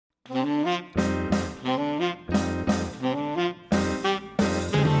Hello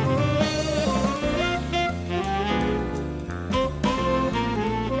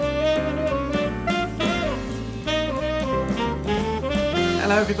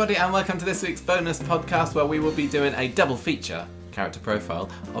everybody and welcome to this week's bonus podcast where we will be doing a double feature character profile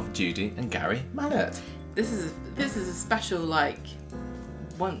of Judy and Gary Mallett. This is a special,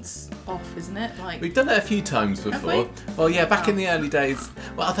 once off, isn't it? We've done it a few times before. Well, yeah, back in the early days.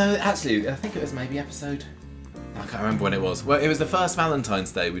 Well, although actually, I think it was maybe episode... I can't remember when it was. Well, it was the first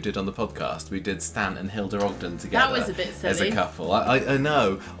Valentine's Day we did on the podcast. We did Stan and Hilda Ogden together. That was a bit silly. As a couple. I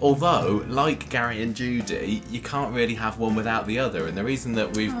know. Although, like Gary and Judy, you can't really have one without the other. And the reason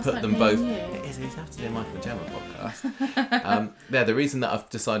that we've put them both... It is Saturday Michael and Gemma podcast. The reason that I've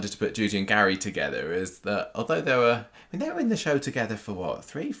decided to put Judy and Gary together is that although they were in the show together for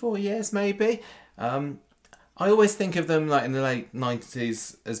 3-4 years maybe. I always think of them in the late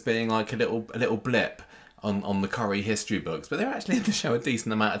 90s as being a little blip on the Corrie history books, but they're actually in the show a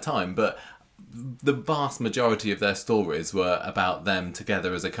decent amount of time. But the vast majority of their stories were about them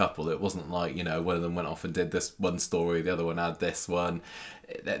together as a couple. It wasn't one of them went off and did this one story, the other one had this one.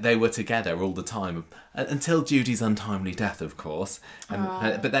 They were together all the time until Judy's untimely death, of course.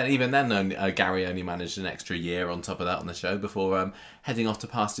 But then, even then, Gary only managed an extra year on top of that on the show before heading off to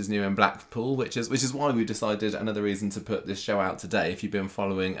pastures new in Blackpool, which is why we decided another reason to put this show out today. If you've been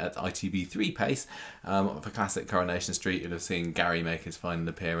following at ITV3 pace for classic Coronation Street, you'll have seen Gary make his final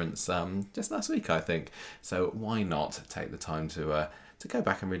appearance just last week, I think. So why not take the time to go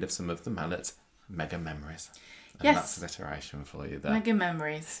back and relive some of the Mallett mega memories. And that's alliteration for you there. Mega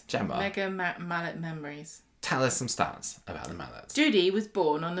memories. Gemma. Mallett memories. Tell us some stats about the Mallets. Judy was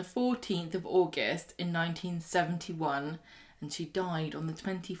born on the 14th of August in 1971 and she died on the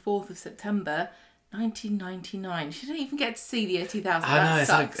 24th of September 1999. She didn't even get to see the year 2000. I know,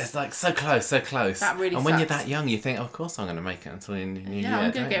 it's so close. That really And when sucks. you're that young, you think, of course I'm going to make it until the new year. Yeah, I'm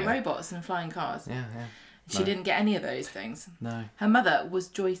going to get you? robots and flying cars. Yeah. She didn't get any of those things. No. Her mother was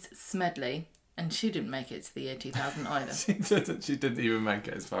Joyce Smedley. And she didn't make it to the year 2000 either. She didn't even make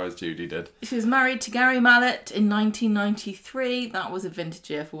it as far as Judy did. She was married to Gary Mallett in 1993. That was a vintage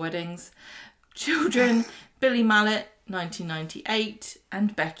year for weddings. Children, Billy Mallett, 1998,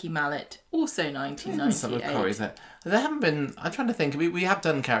 and Becky Mallett, also 1998. Some of Corrie's. There haven't been... I'm trying to think. We have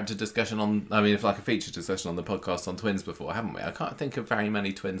done character discussion on... a feature discussion on the podcast on twins before, haven't we? I can't think of very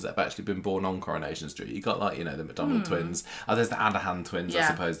many twins that have actually been born on Coronation Street. You got, the McDonald twins. There's the Adahan twins, I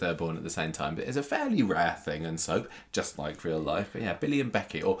suppose they're born at the same time. But it's a fairly rare thing in soap, just like real life. But yeah, Billy and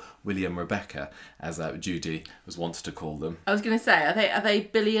Becky, or William Rebecca, as Judy was wont to call them. I was going to say, are they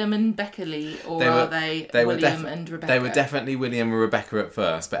Billiam and Beckerly, or are they William and Rebecca? They were definitely William and Rebecca at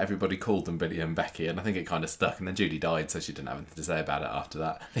first, but everybody called them Billy and Becky, and I think it kind of stuck. And then Judy died, so she didn't have anything to say about it after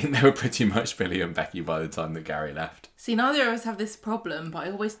that. I think they were pretty much Billy and Becky by the time that Gary left. See, neither of us have this problem, but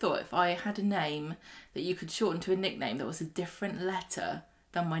I always thought if I had a name that you could shorten to a nickname that was a different letter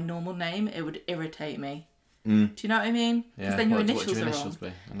than my normal name, it would irritate me. Do you know what I mean? Because then your initials are wrong.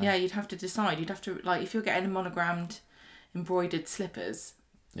 Yeah, you'd have to decide. You'd have to, if you're getting monogrammed, embroidered slippers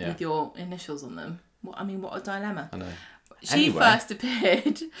with your initials on them. What a dilemma. I know. They both first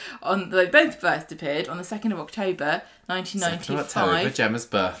appeared on the 2nd of October 1995. 2nd of October, Gemma's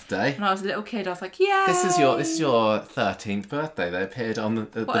birthday. When I was a little kid, I was like, yay! This is your 13th birthday. They appeared on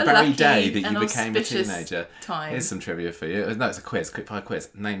the very day that you became a teenager. Time. Here's some trivia for you. No, it's a quiz, quick-fire quiz.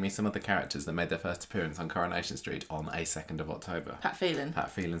 Name me some of the characters that made their first appearance on Coronation Street on a 2nd of October. Pat Phelan. Pat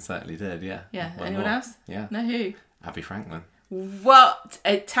Phelan certainly did, yeah. Yeah, anyone else? Yeah. No, who? Abby Franklin. What?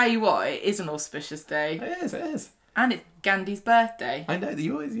 I tell you what, it is an auspicious day. It is. And it's Gandhi's birthday. I know,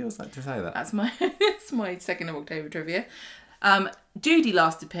 you always like to say that. That's my 2nd of October trivia. Judy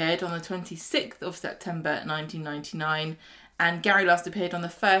last appeared on the 26th of September 1999, and Gary last appeared on the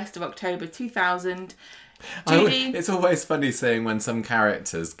 1st of October 2000. Judy... It's always funny seeing when some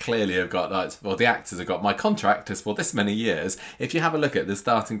characters clearly have got, the actors have got, my contract is for this many years. If you have a look at the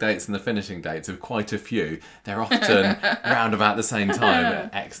starting dates and the finishing dates of quite a few, they're often around about the same time,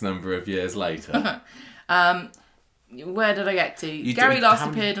 X number of years later. Where did I get to? Gary last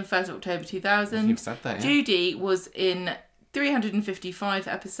appeared on 1st of October 2000. You've said that, yeah. Judy was in 355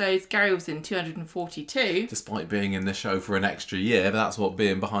 episodes. Gary was in 242. Despite being in the show for an extra year, but that's what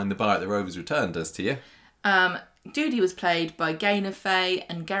being behind the bar at the Rover's Return does to you. Judy was played by Gaynor Faye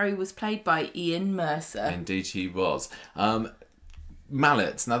and Gary was played by Ian Mercer. Indeed he was.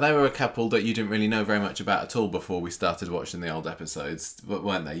 Mallets. Now, they were a couple that you didn't really know very much about at all before we started watching the old episodes,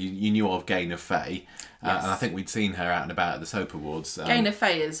 weren't they? You knew of Gaynor Faye, yes. And I think we'd seen her out and about at the Soap Awards. Gaynor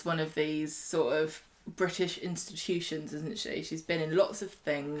Faye is one of these sort of British institutions, isn't she? She's been in lots of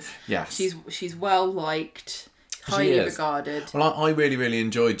things. Yes. She's well liked, highly regarded. Well, I really, really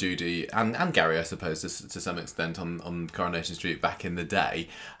enjoyed Judy and Gary, I suppose, to some extent on Coronation Street back in the day.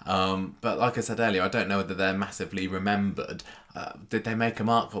 But like I said earlier, I don't know whether they're massively remembered. Did they make a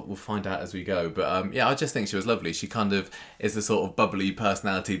mark? We'll find out as we go. But I just think she was lovely. She kind of is the sort of bubbly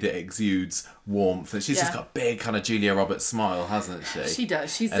personality that exudes warmth. And she's just got a big kind of Julia Roberts smile, hasn't she? She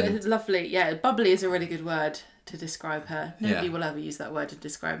does. She's lovely. Yeah, bubbly is a really good word to describe her. Nobody will ever use that word to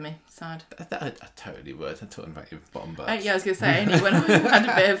describe me. Sad. I totally would. I'm talking about your bottom butt. Yeah, I was going to say, only when I've had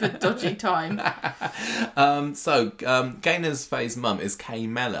a bit of a dodgy time. Gaynor's Faye's mum is Kay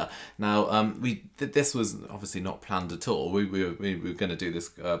Mellor. Now, this was obviously not planned at all. We were going to do this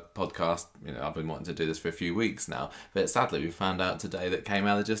podcast. I've been wanting to do this for a few weeks now, but sadly we found out today that Kay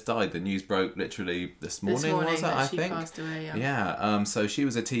Mellor just died. The news broke literally this morning was it? I think. Passed away. Yeah. So she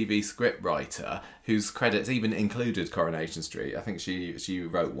was a TV script writer whose credits even included Coronation Street. I think she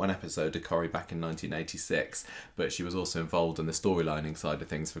wrote one episode of Corrie back in 1986, but she was also involved in the storylining side of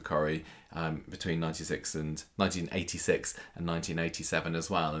things for Corrie between 1986 and 1987 as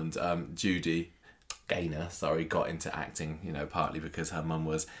well. And Judy Gaynor, got into acting, partly because her mum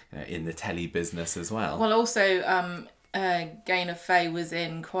was in the telly business as well. Well, also Gaynor Faye was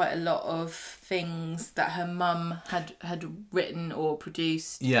in quite a lot of things that her mum had written or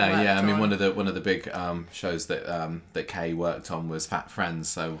produced. Yeah. I mean, one of the big shows that Kay worked on was Fat Friends.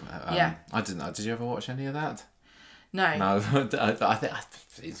 So I didn't know. Did you ever watch any of that? No. I think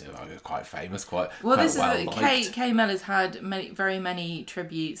he's quite famous, quite this well is liked. Kay Mellor's had very many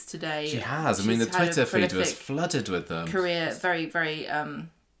tributes today. She has. I mean, the Twitter feed was flooded with them. Career, very, very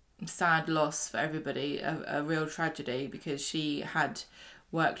sad loss for everybody. A real tragedy, because she had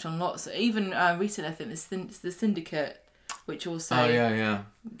worked on lots. Even recently, I think the Syndicate, which also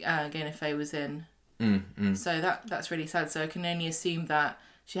Gaynor Faye was in. So that's really sad. So I can only assume that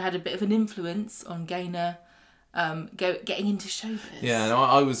she had a bit of an influence on Gaynor getting into showbiz. Yeah, no,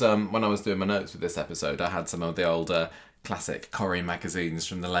 I was when I was doing my notes for this episode, I had some of the old classic Corrie magazines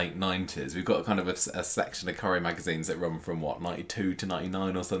from the late 90s. We've got kind of a section of Corrie magazines that run from 92 to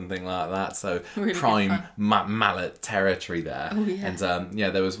 99 or something like that. So really prime mallet territory there. Oh, yeah. And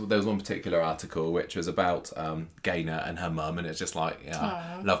there was one particular article which was about Gaynor and her mum, and it's just like,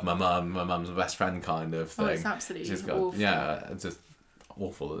 love my mum, my mum's my best friend kind of thing. Oh, it's absolutely awful. It's just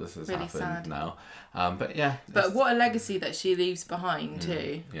awful that this has really happened sad. Now. But what a legacy that she leaves behind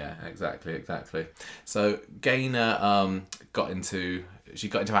too. Yeah, exactly. So Gaynor got into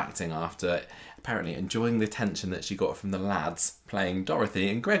acting after apparently enjoying the attention that she got from the lads playing Dorothy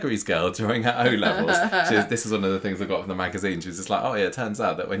in Gregory's Girl during her O-levels. This is one of the things I got from the magazine. She was just like, it turns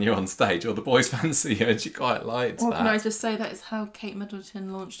out that when you're on stage, all the boys fancy you, and she quite liked that. Can I just say that is how Kate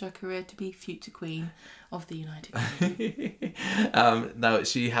Middleton launched her career to be future queen of the United Kingdom. Now,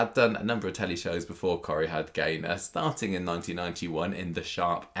 she had done a number of telly shows before Corrie had Gaynor, starting in 1991 in The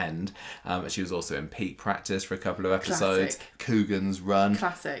Sharp End. She was also in Peak Practice for a couple of episodes. Classic. Coogan's Run.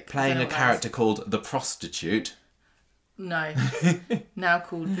 Classic. Playing a character called The Prostitute. No. Now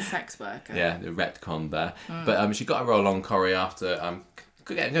called The Sex Worker. Yeah, the retcon there. But she got a role on Corrie after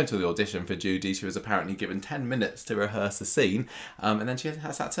going to the audition for Judy. She was apparently given 10 minutes to rehearse a scene, and then she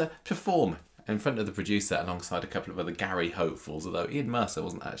has had to perform in front of the producer alongside a couple of other Gary hopefuls, although Ian Mercer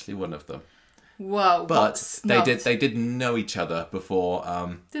wasn't actually one of them. Whoa! But they did know each other before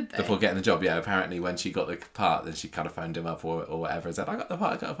did they? Before getting the job. Yeah, apparently when she got the part, then she kind of phoned him up or whatever and said, "I got the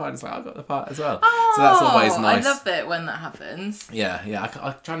part." And it's like, "I got the part as well." Oh, so that's always nice. I love it when that happens. Yeah.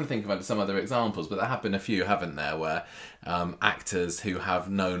 I'm trying to think about some other examples, but there have been a few, haven't there, where actors who have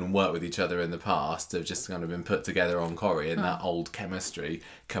known and worked with each other in the past have just kind of been put together on Corrie, and that old chemistry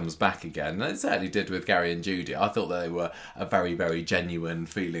comes back again. And it certainly did with Gary and Judy. I thought they were a very, very genuine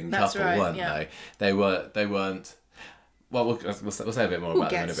feeling couple, weren't they? They weren't. Well, we'll say a bit more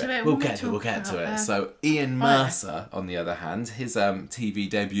about them in a bit. We'll get to it. So Ian Mercer, on the other hand, his TV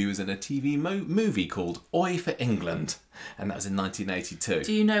debut was in a TV movie called Oi for England, and that was in 1982.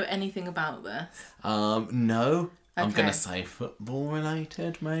 Do you know anything about this? No. Okay. I'm going to say football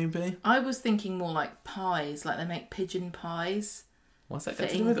related, maybe. I was thinking more like pies, like they make pigeon pies. What's that got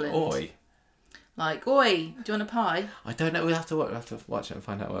to do with Oi? Like, oi, do you want a pie? I don't know. We'll have to watch it and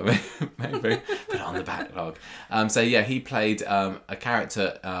find out what maybe. Put it on the backlog. He played a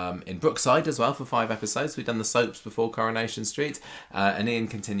character in Brookside as well for 5 episodes. We'd done the soaps before Coronation Street. And Ian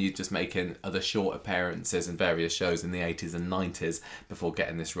continued just making other short appearances in various shows in the 80s and 90s before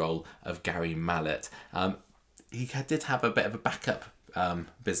getting this role of Gary Mallett. He did have a bit of a backup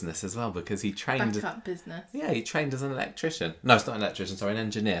business as well, because he trained... Backup business. Yeah, he trained as an electrician. No, it's not an electrician, sorry, an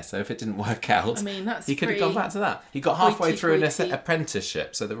engineer. So if it didn't work out, I mean, that's he could have gone back to that. He got halfway through an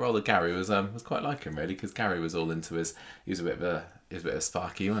apprenticeship, so the role of Gary was quite like him, really, because Gary was all into his... He was a bit of a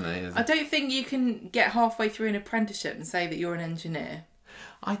sparky, wasn't he? I don't think you can get halfway through an apprenticeship and say that you're an engineer.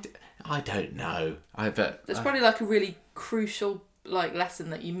 I don't know. That's probably like a really crucial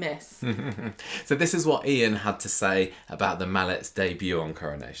lesson that you miss. So this is what Ian had to say about the Mallets' debut on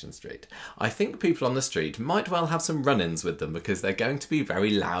Coronation Street. I think people on the street might well have some run-ins with them because they're going to be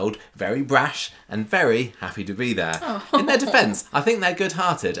very loud, very brash, and very happy to be there. Oh. In their defence, I think they're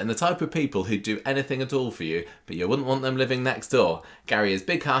good-hearted and the type of people who'd do anything at all for you, but you wouldn't want them living next door. Gary is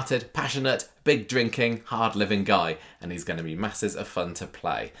big-hearted, passionate, big drinking, hard living guy, and he's going to be masses of fun to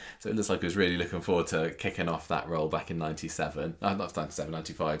play. So it looks like he was really looking forward to kicking off that role back in 97. Not 97,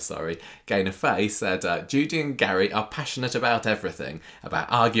 95, sorry. Gaynor Faye said, Judy and Gary are passionate about everything, about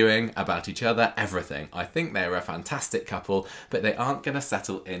arguing, about each other, everything. I think they're a fantastic couple, but they aren't going to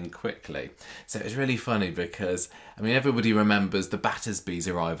settle in quickly. So it's really funny because, I mean, everybody remembers the Battersby's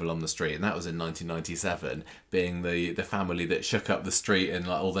arrival on the street, and that was in 1997, being the family that shook up the street and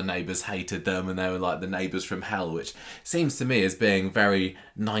all the neighbours hated them, and they were like the neighbours from hell, which seems to me as being very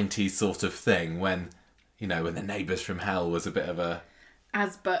 90s sort of thing when the neighbours from hell was a bit of a... Not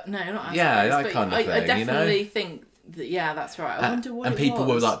as yeah, that kind of thing, I definitely think that, yeah, that's right. I wonder what and people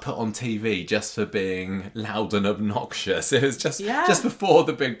were put on TV just for being loud and obnoxious. It was just before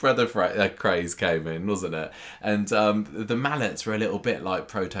the Big Brother craze came in, wasn't it? And the Mallets were a little bit like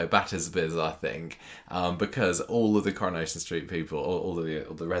proto Battersby's, I think, because all of the Coronation Street people, all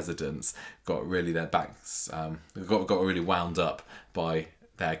the residents, got really their backs got really wound up by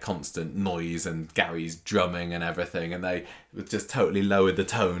their constant noise and Gary's drumming and everything, and they just totally lowered the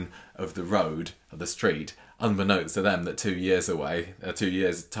tone of the road, of the street, unbeknownst to them that 2 years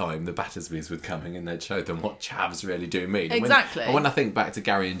time, the Battersbys were coming and they'd showed them what chavs really do mean. Exactly. And when I think back to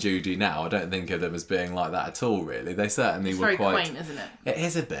Gary and Judy now, I don't think of them as being like that at all, really. They certainly were quite... It's very quaint, isn't it? It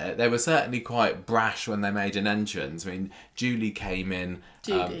is a bit. They were certainly quite brash when they made an entrance. I mean, Judy came in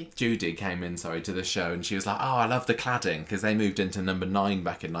to the show, and she was like, oh, I love the cladding, because they moved into number 9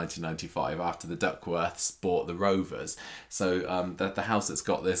 back in 1995 after the Duckworths bought the Rovers. So the house that's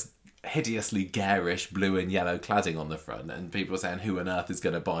got this hideously garish blue and yellow cladding on the front, and people were saying, who on earth is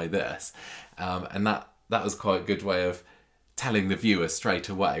going to buy this? And that was quite a good way of telling the viewer straight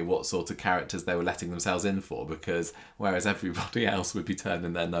away what sort of characters they were letting themselves in for, because whereas everybody else would be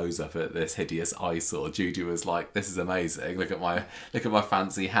turning their nose up at this hideous eyesore, Judy was like, this is amazing, look at my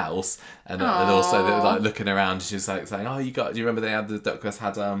fancy house, and also they were like looking around, and she was like saying, do you remember the Duckworths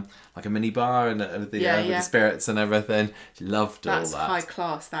had like a mini bar and with the spirits and everything? She loved all that. That's high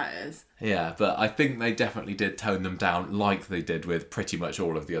class, that is. Yeah, but I think they definitely did tone them down like they did with pretty much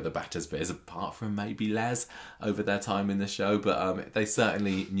all of the other Battersbys, apart from maybe Les over their time in the show. But they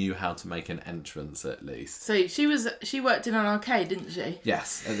certainly knew how to make an entrance, at least. So she worked in an arcade, didn't she?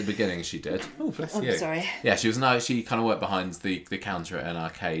 Yes, at the beginning she did. Oh, bless you. Sorry. Yeah, she kind of worked behind the counter at an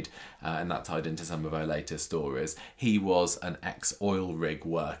arcade, and that tied into some of her later stories. He was an ex-oil rig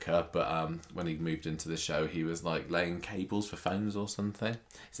worker, but when he moved into the show, he was like laying cables for phones or something.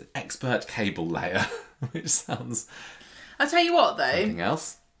 He's an expert cable layer, which sounds... I'll tell you what, though. Something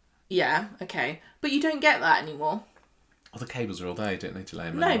else? Yeah, okay. But you don't get that anymore. Oh, the cables are all there, don't need to lay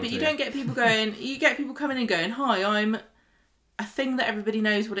them anymore, but you don't get people going... You get people coming and going, hi, I'm a thing that everybody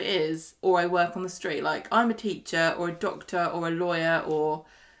knows what it is, or I work on the street. Like, I'm a teacher, or a doctor, or a lawyer, or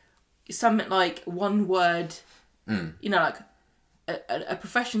something like one word... You know, like a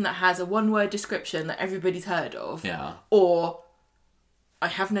profession that has a one-word description that everybody's heard of. Yeah. Or... I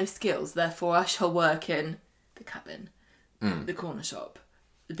have no skills, therefore I shall work in the cabin, the corner shop,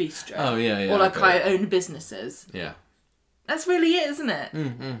 the bistro. Oh, yeah. Or I own businesses. Yeah. That's really it, isn't it?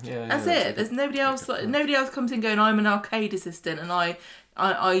 Yeah. That's it. There's nobody else. Nobody else comes in going, I'm an arcade assistant and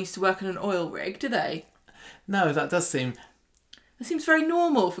I used to work in an oil rig, do they? No, that does seem... It seems very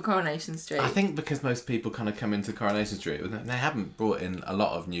normal for Coronation Street. I think because most people kind of come into Coronation Street, they haven't brought in a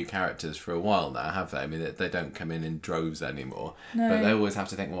lot of new characters for a while now, have they? I mean, they don't come in droves anymore. No. But they always have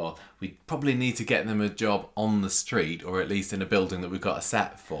to think, well, we probably need to get them a job on the street, or at least in a building that we've got a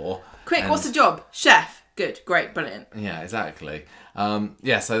set for. Quick, what's the job? Chef. Good, great, brilliant. Yeah, exactly.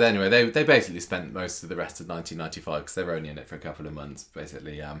 So anyway, they basically spent most of the rest of 1995, because they were only in it for a couple of months,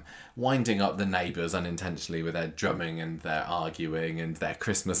 basically winding up the neighbours unintentionally with their drumming and their arguing and their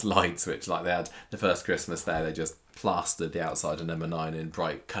Christmas lights, which, like, they had the first Christmas there, they just plastered the outside of number 9 in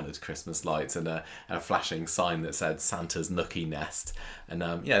bright coloured Christmas lights and a flashing sign that said Santa's Nookie Nest. And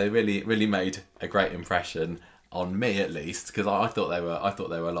they really made a great impression. on me at least, because I thought they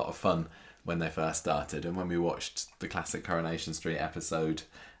were a lot of fun when they first started, and when we watched the classic Coronation Street episode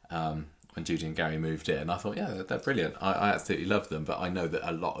when Judy and Gary moved in, I thought, yeah, they're brilliant. I absolutely love them, but I know that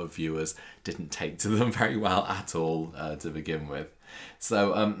a lot of viewers didn't take to them very well at all to begin with.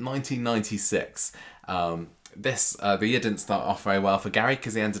 So 1996, the year didn't start off very well for Gary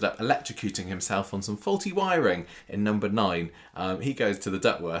because he ended up electrocuting himself on some faulty wiring in number 9. He goes to the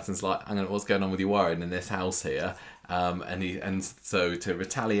Duckworth and is like, what's going on with your wiring in this house here? And so to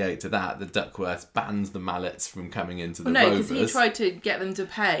retaliate to that, the Duckworth bans the Mallets from coming into the Rovers. No, because he tried to get them to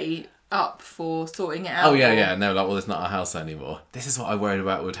pay up for sorting it out. Oh yeah. No, like, well, it's not our house anymore. This is what I worried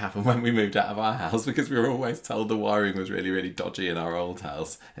about would happen when we moved out of our house, because we were always told the wiring was really, really dodgy in our old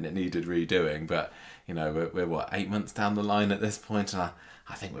house and it needed redoing. But, you know, we're what, 8 months down the line at this point, and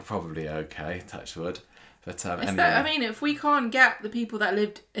I think we're probably okay, touch wood. But anyway. If we can't get the people that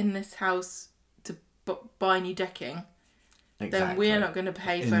lived in this house to buy new decking, then we're not going to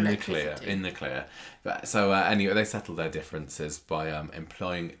pay for electricity. In the clear. But, so anyway, they settled their differences by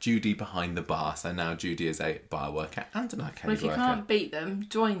employing Judy behind the bar. So now Judy is a bar worker and an arcade worker. Well, if you can't beat them,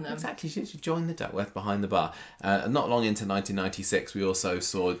 join them. Exactly, she should join the Duckworth behind the bar. Not long into 1996, we also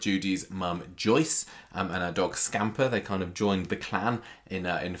saw Judy's mum Joyce and her dog Scamper. They kind of joined the clan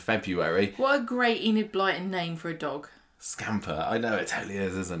in February. What a great Enid Blyton name for a dog. Scamper, I know, it totally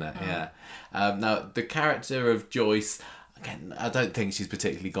is, isn't it? Oh. Yeah. Now, the character of Joyce... Again, I don't think she's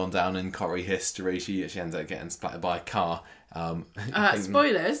particularly gone down in Corrie history. She ends up getting splattered by a car.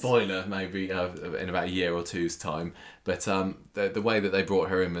 Spoilers. Spoiler, maybe in about a year or two's time. But the way that they brought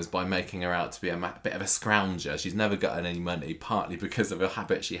her in was by making her out to be a bit of a scrounger. She's never gotten any money, partly because of a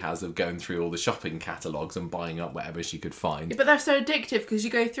habit she has of going through all the shopping catalogues and buying up whatever she could find. Yeah, but they're so addictive because you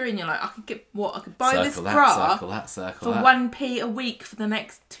go through and you're like, I could buy this bra for 1p a week for the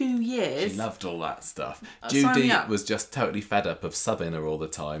next 2 years. She loved all that stuff. Judy was just totally fed up of subbing her all the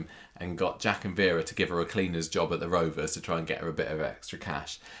time, and got Jack and Vera to give her a cleaner's job at the Rovers to try and get her a bit of extra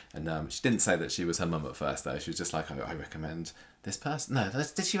cash. And she didn't say that she was her mum at first, though. She was just like, I recommend this person. No,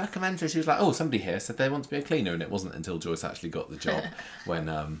 did she recommend her? She was like, oh, somebody here said they want to be a cleaner. And it wasn't until Joyce actually got the job when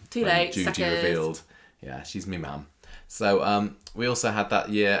Judy revealed, yeah, she's me mum. So we also had that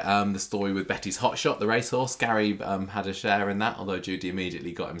year the story with Betty's Hotshot, the racehorse. Gary had a share in that, although Judy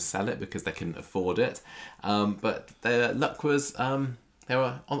immediately got him to sell it because they couldn't afford it. But their luck was... they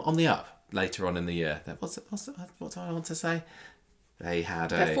were on the up later on in the year. What do I want to say? They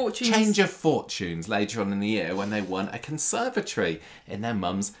had a change of fortunes later on in the year when they won a conservatory in their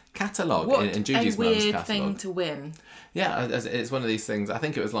mum's catalogue, in Judy's mum's catalogue. What a weird thing to win. Yeah, it's one of these things. I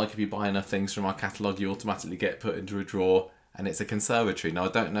think it was like if you buy enough things from our catalogue, you automatically get put into a drawer, and it's a conservatory. Now, I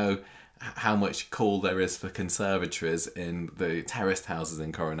don't know how much call there is for conservatories in the terraced houses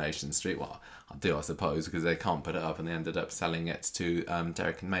in Coronation Street. Well, I do, I suppose, because they can't put it up, and they ended up selling it to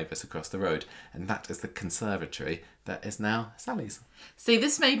Derek and Mavis across the road, and that is the conservatory that is now Sally's. See,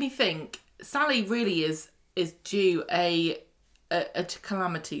 this made me think Sally really is due a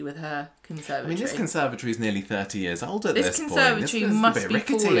calamity with her conservatory. I mean, this conservatory is nearly 30 years old at this point. This conservatory must be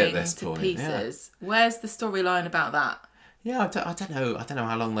falling to pieces. Yeah. Where's the storyline about that? Yeah, I don't know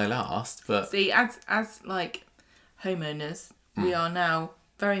how long they last, but... See, as like homeowners, we are now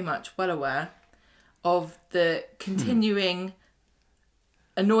very much well aware of the continuing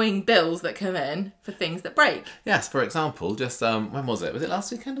annoying bills that come in for things that break. Yes, for example, just when was it? Was it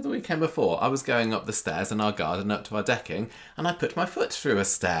last weekend or the weekend before? I was going up the stairs in our garden up to our decking, and I put my foot through a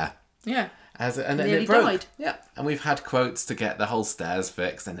stair. Yeah. And it broke. Died. Yeah. And we've had quotes to get the whole stairs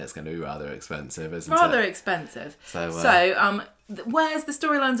fixed, and it's going to be rather expensive, isn't it? Rather expensive. So where's the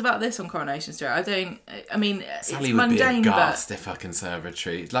storylines about this on Coronation Street? Sally it's mundane, would be aghast if her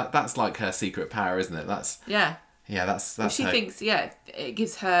conservatory... That's like her secret power, isn't it? Yeah. Yeah, that's she thinks, it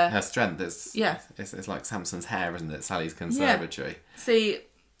gives her... Her strength. It's like Samson's hair, isn't it? Sally's conservatory. Yeah. See...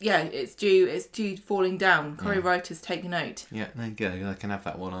 Yeah, it's due falling down. Corrie writers, take note. Yeah, there you go. They can have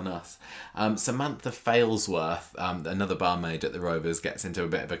that one on us. Samantha Failsworth, another barmaid at the Rovers, gets into a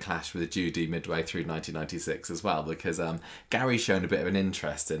bit of a clash with Judy midway through 1996 as well, because Gary's shown a bit of an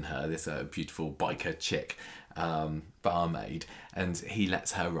interest in her, this beautiful biker chick barmaid, and he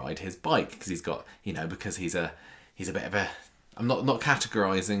lets her ride his bike because he's got, because he's a bit of a... I'm not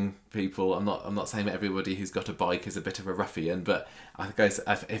categorising people. I'm not saying that everybody who's got a bike is a bit of a ruffian, but I guess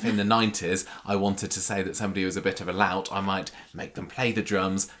if in the 90s I wanted to say that somebody was a bit of a lout, I might make them play the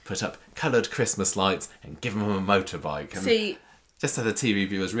drums, put up coloured Christmas lights, and give them a motorbike. And see, just so the TV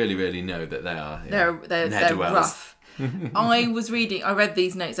viewers really, really know that they are they're rough. I read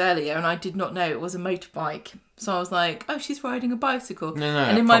these notes earlier, and I did not know it was a motorbike. So I was like, oh, she's riding a bicycle. No,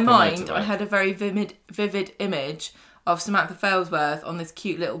 and in my mind, I had a very vivid image of Samantha Failsworth on this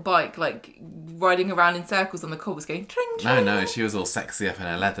cute little bike, like riding around in circles on the cobbles going tring, tring. No, she was all sexy up in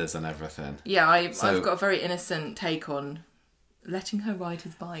her leathers and everything. Yeah, I've got a very innocent take on letting her ride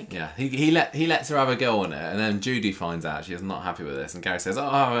his bike. Yeah, he lets her have a go on it, and then Judy finds out she's not happy with this, and Gary says,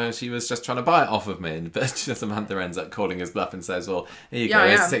 "Oh, she was just trying to buy it off of me." But Samantha ends up calling his bluff and says, "Well, here you go,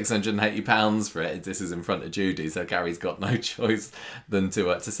 it's £680 for it. This is in front of Judy, so Gary's got no choice than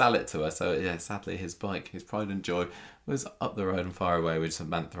to sell it to her." So yeah, sadly, his bike, his pride and joy, was up the road and far away with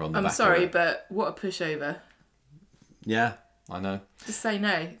Samantha on the back. I'm sorry, but what a pushover. Yeah, I know. Just say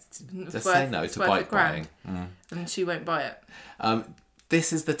no. Say no to bike buying. And she won't buy it.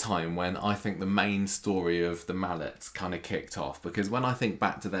 This is the time when I think the main story of the Mallets kind of kicked off, because when I think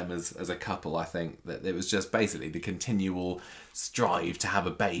back to them as a couple, I think that it was just basically the continual strive to have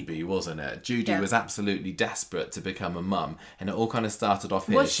a baby, wasn't it? Judy was absolutely desperate to become a mum, and it all kind of started off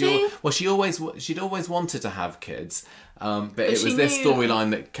here. Was she? She'd always wanted to have kids, but it was this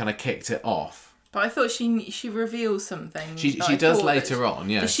storyline that kind of kicked it off. But I thought she reveals something. She does later on,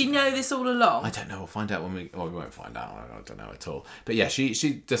 yeah. Does she know this all along? I don't know. We'll find out when we won't find out. I don't know at all. But yeah, she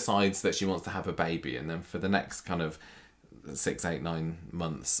decides that she wants to have a baby, and then for the next kind of 6, 8, 9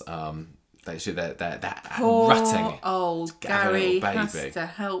 months, they're Poor rutting. Old Gary has to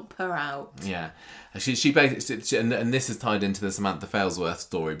help her out. Yeah. She basically, and this is tied into the Samantha Failsworth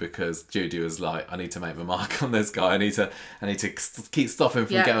story, because Judy was like, I need to make my mark on this guy. I need to keep stopping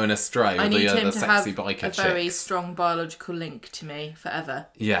from going astray with the other sexy biker chicks. A very strong biological link to me forever.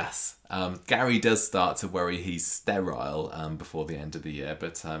 Yes. Gary does start to worry he's sterile before the end of the year,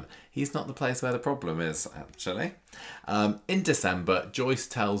 but he's not the place where the problem is, actually. In December, Joyce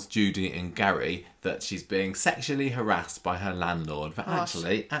tells Judy and Gary that she's being sexually harassed by her landlord, but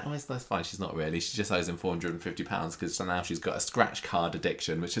actually, that's fine, she's not really. She just owes him £450 because now she's got a scratch card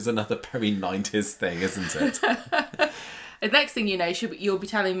addiction, which is another very 90s thing, isn't it? The next thing you know, you'll be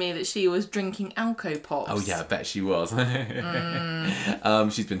telling me that she was drinking Alco Pops. Oh yeah, I bet she was.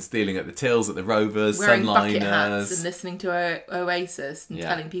 She's been stealing at the tills, at the Rovers, wearing Sunliners. Bucket hats and listening to Oasis and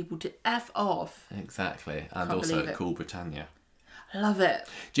telling people to F off. Exactly. And also Cool Britannia. I love it.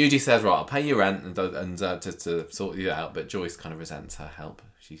 Judy says, right, I'll pay you rent and to sort you out, but Joyce kind of resents her help.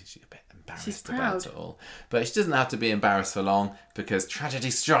 She's a bit embarrassed about it all. But she doesn't have to be embarrassed for long, because tragedy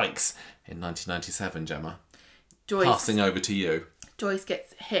strikes in 1997, Gemma. Joyce, passing over to you. Joyce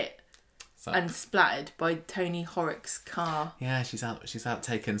gets hit and splattered by Tony Horrocks' car. Yeah, she's out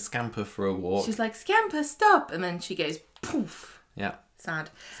taking Scamper for a walk. She's like, Scamper, stop! And then she goes poof. Yeah. Sad.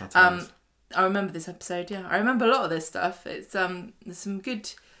 I remember this episode, yeah. I remember a lot of this stuff. It's there's some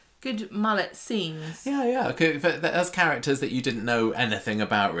good mullet scenes. Yeah. Okay, there's characters that you didn't know anything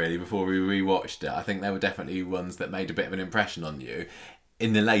about really before we rewatched it. I think they were definitely ones that made a bit of an impression on you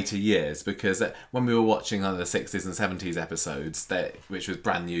in the later years, because when we were watching the 60s and 70s episodes, which was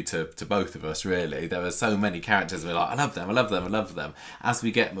brand new to both of us really, there were so many characters we were like, I love them. As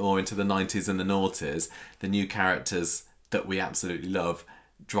we get more into the 90s and the noughties, the new characters that we absolutely love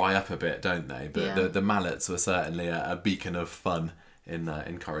dry up a bit, don't they? But the Mallets were certainly a beacon of fun in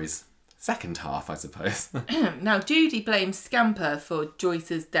Corrie's second half, I suppose. Now, Judy blames Scamper for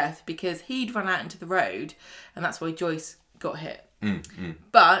Joyce's death because he'd run out into the road, and that's why Joyce got hit.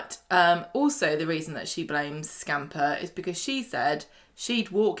 But also the reason that she blames Scamper is because she said she'd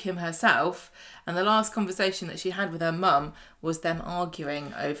walk him herself, and the last conversation that she had with her mum was them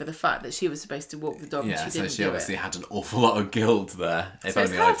arguing over the fact that she was supposed to walk the dog and she didn't do it. So she obviously had an awful lot of guilt there. So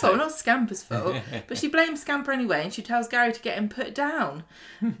it's her fault, not Scamper's fault. But she blames Scamper anyway, and she tells Gary to get him put down.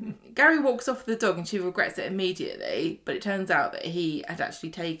 Gary walks off with the dog and she regrets it immediately, but it turns out that he had actually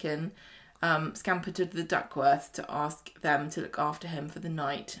taken Scamper to the Duckworth to ask them to look after him for the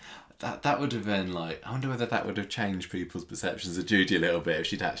night. That would have been like, I wonder whether that would have changed people's perceptions of Judy a little bit if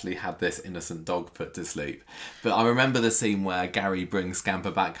she'd actually had this innocent dog put to sleep. But I remember the scene where Gary brings Scamper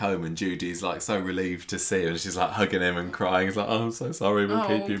back home and Judy's like so relieved to see him, and she's like hugging him and crying. He's like, oh, I'm so sorry, we'll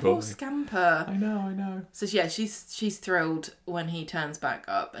keep you, boy. Poor Scamper. I know. So yeah, she's thrilled when he turns back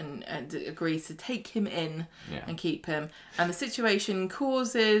up and agrees to take him in and keep him. And the situation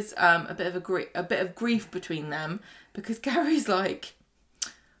causes a bit of grief between them, because Gary's like,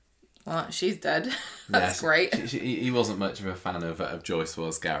 well, she's dead. That's great. He wasn't much of a fan of Joyce,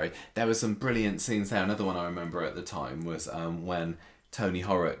 was Gary. There were some brilliant scenes there. Another one I remember at the time was when Tony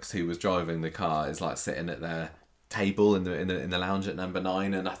Horrocks, who was driving the car, is like sitting at their table in the lounge at number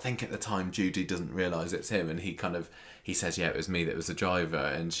 9, and I think at the time Judy doesn't realise it's him, and he says, yeah, it was me that was the driver,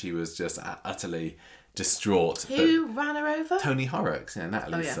 and she was just utterly distraught. Who ran her over? Tony Horrocks,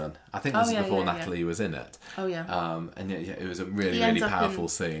 Natalie's son. I think this was before Natalie was in it. Oh yeah. And it was a really powerful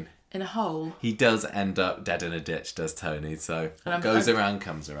scene. In a hole. He does end up dead in a ditch, does Tony? So what goes around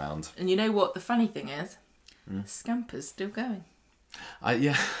comes around. And you know what the funny thing is? Scamper's still going.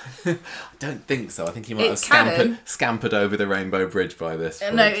 I don't think so. I think he might have scampered over the Rainbow Bridge by this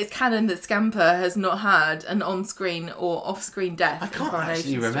point. No, it's canon that Scamper has not had an on-screen or off-screen death. I can't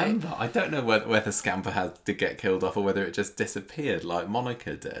actually remember. I don't know whether Scamper had to get killed off or whether it just disappeared like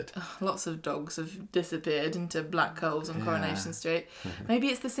Monica did. Lots of dogs have disappeared into black holes on Coronation Street. Maybe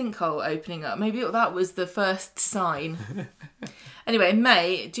it's the sinkhole opening up. Maybe that was the first sign. Anyway, in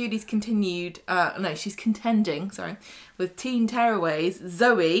May, Judy's she's contending, with teen tearaways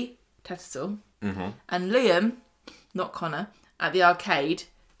Zoe Tetzel and Liam, not Connor, at the arcade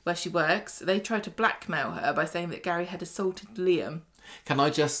where she works. They tried to blackmail her by saying that Gary had assaulted Liam. Can I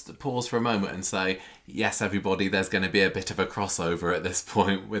just pause for a moment and say, yes, everybody, there's going to be a bit of a crossover at this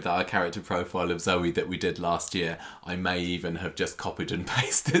point with our character profile of Zoe that we did last year. I may even have just copied and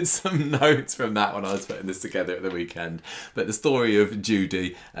pasted some notes from that when I was putting this together at the weekend. But the story of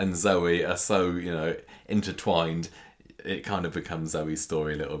Judy and Zoe are so, intertwined. It kind of becomes Zoe's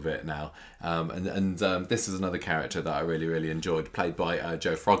story a little bit now. And this is another character that I really, really enjoyed, played by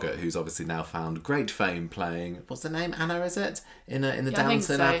Joe Froggatt, who's obviously now found great fame playing, what's the name, Anna, is it? In the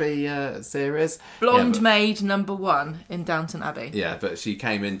Downton Abbey series. Blonde maid #1 in Downton Abbey. Yeah, but she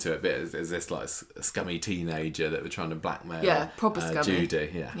came into it a bit as this like scummy teenager that were trying to blackmail proper scummy.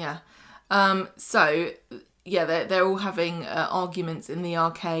 Judy. Yeah. They're all having arguments in the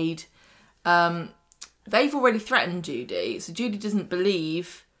arcade. They've already threatened Judy, so Judy doesn't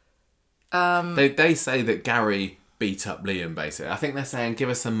believe. They say that Gary beat up Liam, basically. I think they're saying, give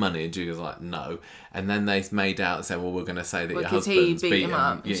us some money, and Judy's like, no. And then they made out and said, well, we're going to say that your husband's beat him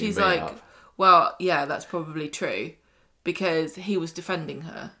up. And she's like, well, yeah, that's probably true, because he was defending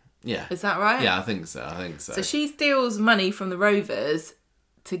her. Yeah. Is that right? Yeah, I think so. So she steals money from the Rovers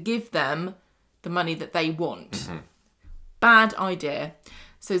to give them the money that they want. Mm-hmm. Bad idea.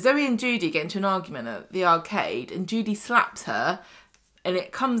 So Zoe and Judy get into an argument at the arcade, and Judy slaps her, and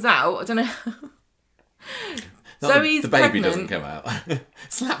it comes out. I don't know. Zoe's the baby pregnant. Doesn't come out.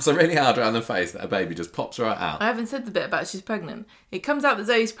 Slaps her really hard around the face that a baby just pops right out. I haven't said the bit about she's pregnant. It comes out that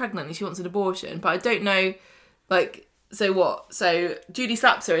Zoe's pregnant and she wants an abortion, but I don't know, so what? So Judy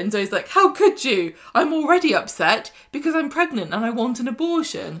slaps her and Zoe's like, how could you? I'm already upset because I'm pregnant and I want an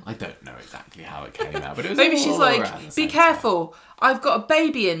abortion. I don't know exactly how it came out, but it was maybe she's like, be careful. I've got a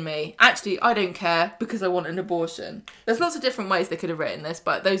baby in me. Actually, I don't care because I want an abortion. There's lots of different ways they could have written this,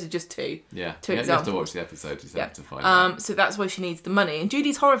 but those are just two. Yeah. Two examples. You have to watch the episode to find out. So that's why she needs the money. And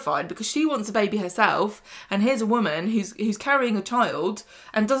Judy's horrified because she wants a baby herself, and here's a woman who's carrying a child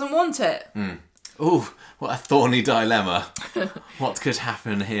and doesn't want it. Mm. Ooh, what a thorny dilemma. What could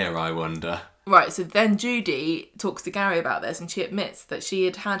happen here, I wonder? Right, so then Judy talks to Gary about this, and she admits that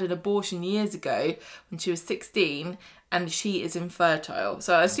she had an abortion years ago when she was 16, and she is infertile.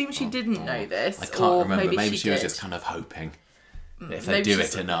 So I assume she didn't know this. I can't remember. Maybe she was did. just kind of hoping that if they do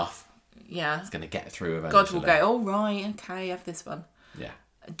it enough, it's going to get through eventually. God will go, all right, okay, have this one. Yeah.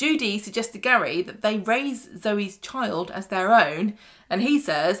 Judy suggests to Gary that they raise Zoe's child as their own, and he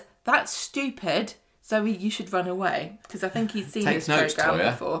says, that's stupid. Zoe, you should run away. Because I think he's seen this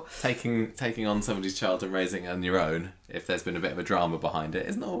programme before. Taking on somebody's child and raising it on your own, if there's been a bit of a drama behind it,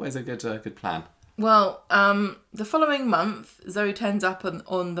 isn't always a good plan. Well, the following month, Zoe turns up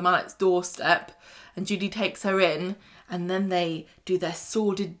on the Mallet's doorstep, and Judy takes her in, and then they do their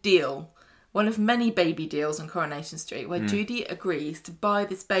sordid deal. One of many baby deals on Coronation Street, where Judy agrees to buy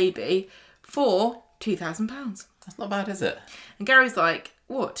this baby for £2,000. That's not bad, is it? And Gary's like,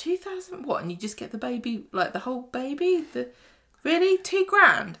 what, 2,000? What? And you just get the baby, like the whole baby? Really?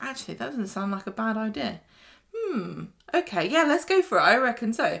 £2,000? Actually, that doesn't sound like a bad idea. Okay, yeah, let's go for it. I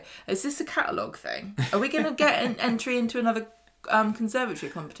reckon so. Is this a catalogue thing? Are we going to get an entry into another conservatory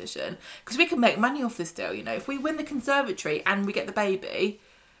competition? Because we can make money off this deal, If we win the conservatory and we get the baby,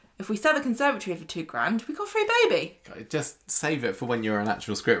 if we sell the conservatory for £2,000, we got a free baby. Just save it for when you're an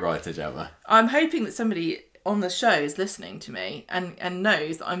actual scriptwriter, Gemma. I'm hoping that somebody on the show is listening to me and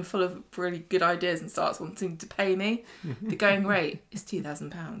knows that I'm full of really good ideas and starts wanting to pay me. The going rate is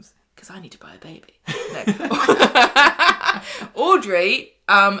 £2,000 because I need to buy a baby. No. Audrey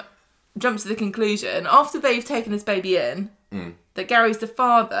jumps to the conclusion after they've taken this baby in that Gary's the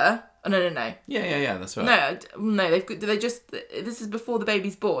father. Oh, no. Yeah, that's right. No, this is before the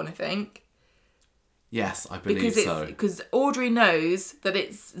baby's born, I think. Yes, I believe so. Because Audrey knows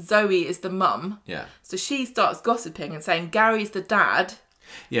that Zoe is the mum. Yeah. So she starts gossiping and saying Gary's the dad.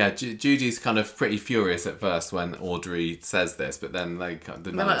 Yeah, Judy's kind of pretty furious at first when Audrey says this, but then they're like, do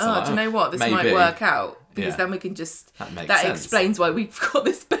you know what? This might work out. Because then we can just... That explains why we've got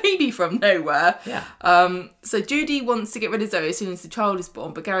this baby from nowhere. Yeah. So Judy wants to get rid of Zoe as soon as the child is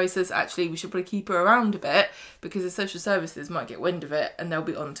born, but Gary says, actually, we should probably keep her around a bit because the social services might get wind of it and they'll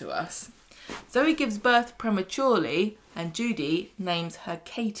be on to us. Zoe gives birth prematurely and Judy names her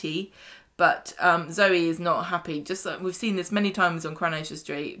Katie, but Zoe is not happy. Just like we've seen this many times on Coronation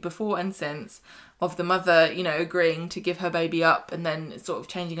Street, before and since, of the mother, agreeing to give her baby up and then sort of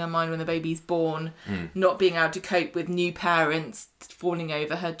changing her mind when the baby's born, not being able to cope with new parents falling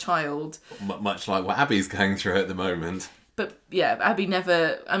over her child. Much like what Abby's going through at the moment. But yeah, Abby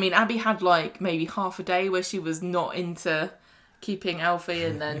Abby had like maybe half a day where she was not into keeping Alfie,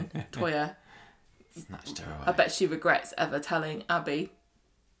 and then Toya snatched her away. I bet she regrets ever telling Abby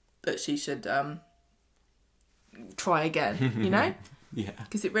that she should try again, Yeah.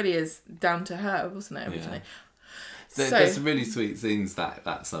 Because it really is down to her, wasn't it, originally? Yeah. There's some really sweet scenes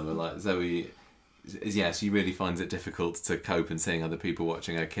that summer. Like Zoe, she really finds it difficult to cope and seeing other people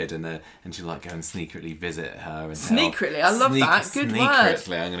watching her kid, and she'll like go and sneakily visit her. And sneakily, I love that. Good word.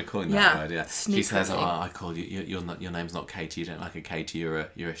 Sneakily, I'm going to coin that word. Yeah. Sneakily. She says, I call you. Your name's not Katie. You don't like a Katie. You're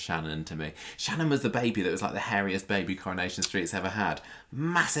a Shannon to me. Shannon was the baby that was like the hairiest baby Coronation Street's ever had.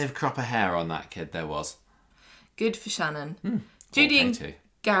 Massive crop of hair on that kid there was. Good for Shannon. Judy and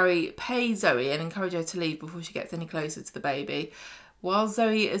Gary pay Zoe and encourage her to leave before she gets any closer to the baby. While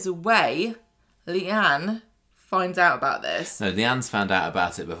Zoe is away, Leanne finds out about this. No, Leanne's found out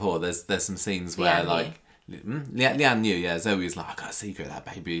about it before. There's some scenes where Leanne knew. Yeah, Zoe's like, I got a secret. That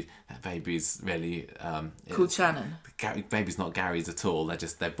baby's really called Shannon. Baby's not Gary's at all.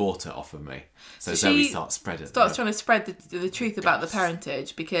 They bought it off of me. So Zoe starts trying to spread the truth about the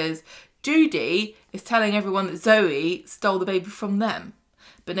parentage, because Judy is telling everyone that Zoe stole the baby from them,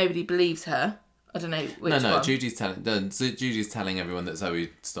 but nobody believes her. I don't know which one. No, Judy's telling everyone that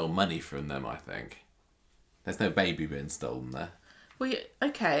Zoe stole money from them, I think. There's no baby being stolen there. Well,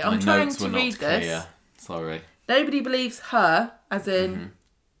 okay, I'm trying to read this. Clear. Sorry. Nobody believes her, as in...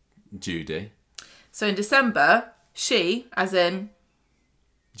 Judy. So in December, she, as in...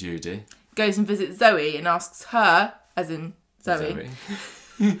 Judy. Goes and visits Zoe and asks her, as in Zoe.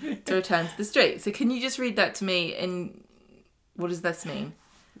 to return to the street. So can you just read that to me in... What does this mean?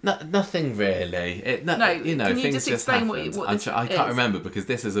 No, nothing really. Can you things just explain what this I can't remember, because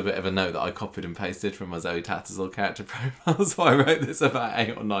this is a bit of a note that I copied and pasted from my Zoe Tattersall character profile, so I wrote this about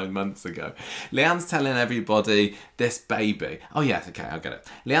 8 or 9 months ago. Leanne's telling everybody this baby... Oh, yes, okay, I get it.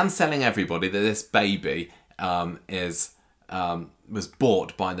 Leanne's telling everybody that this baby was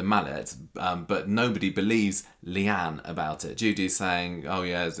bought by the Mallets, but nobody believes Leanne about it. Judy's saying, oh,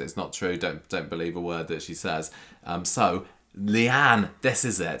 yeah, it's not true, don't believe a word that she says. So... Leanne, this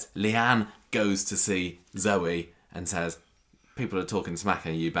is it. Leanne goes to see Zoe and says, people are talking smack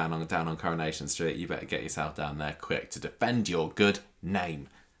at you down on Coronation Street. You better get yourself down there quick to defend your good name.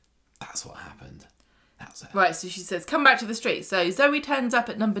 That's what happened. That's it. Right, so she says, come back to the street. So Zoe turns up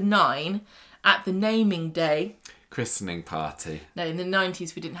at number 9 at the naming day. Christening party. No, in the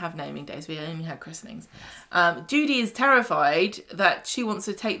 90s we didn't have naming days. We only had christenings. Judy is terrified that she wants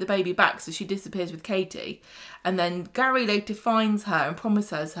to take the baby back, so she disappears with Katie. And then Gary later finds her and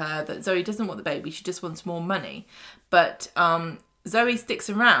promises her that Zoe doesn't want the baby, she just wants more money. But Zoe sticks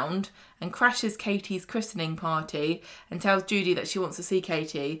around and crashes Katie's christening party and tells Judy that she wants to see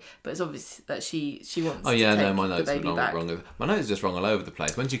Katie, but it's obvious that she wants to take the baby back. My notes are wrong. My notes are just wrong all over the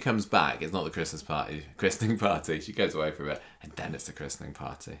place. When she comes back, it's not the christening party. She goes away from it, and then it's the christening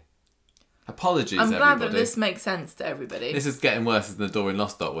party. Apologies, everybody. I'm glad that this makes sense to everybody. This is getting worse than the Doreen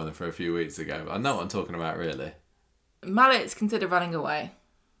Lostock one from a few weeks ago. I know what I'm talking about, really. Mallets consider running away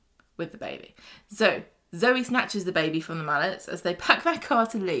with the baby. So Zoe snatches the baby from the Mallets as they pack their car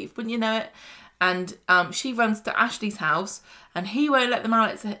to leave. Wouldn't you know it? And she runs to Ashley's house, and he won't let the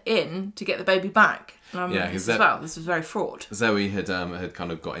Mallets in to get the baby back. This was very fraught. Zoe had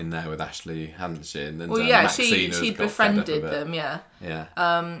kind of got in there with Ashley, hadn't she? And then she'd befriended them. Yeah.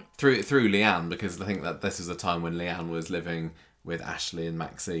 Through Leanne, because I think that this was a time when Leanne was living with Ashley and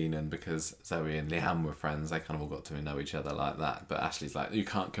Maxine, and because Zoe and Leanne were friends, they kind of all got to know each other like that. But Ashley's like, you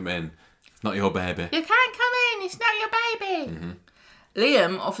can't come in. It's not your baby. You can't come in. It's not your baby. Mm-hmm.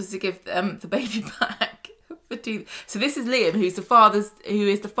 Liam offers to give the baby back. So this is Liam, who is the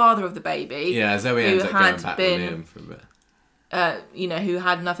father of the baby. Yeah, Zoe ends up going back with Liam for a bit. Who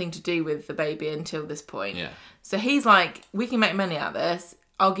had nothing to do with the baby until this point. Yeah. So he's like, we can make money out of this.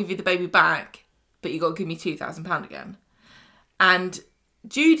 I'll give you the baby back, but you got to give me £2,000 again. And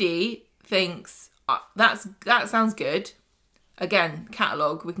Judy thinks that sounds good. again,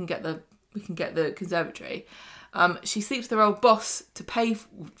 catalogue, we can get the conservatory. She sleeps with her old boss to pay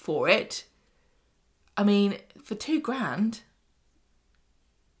for it. I mean, for $2,000.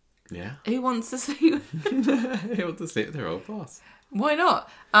 Yeah. Who wants to sleep? Who wants to sleep with their old boss? Why not?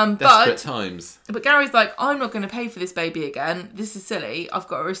 Desperate times. But Gary's like, I'm not going to pay for this baby again. This is silly. I've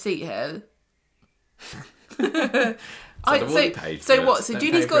got a receipt here. So what? So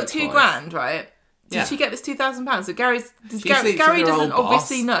Judy's got $2,000, right? Did she get this £2,000? So Gary doesn't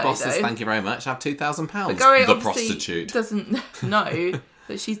obviously know. Bosses, though. thank you very much. Have £2,000. But Gary the obviously prostitute doesn't know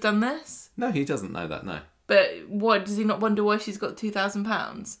that she's done this. No, he doesn't know that. No. But what does he not wonder why she's got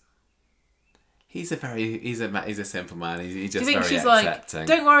 £2,000? He's a simple man. He's just Do you think very she's accepting. like,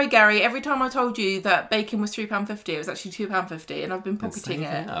 don't worry, Gary. Every time I told you that bacon was £3.50, it was actually £2.50, and I've been pocketing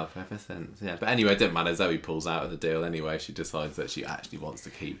it up ever since. Yeah, but anyway, it doesn't matter. Zoe pulls out of the deal anyway. She decides that she actually wants to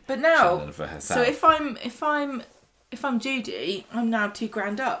keep Shannon for herself. So if I'm Judy, I'm now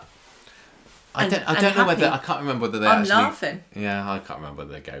 $2,000 up. I don't know whether I can't remember whether they I'm actually. laughing. Yeah, I can't remember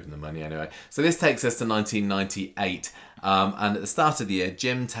whether they gave them the money anyway. So this takes us to 1998, and at the start of the year,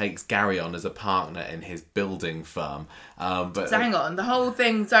 Jim takes Gary on as a partner in his building firm. So hang on, the whole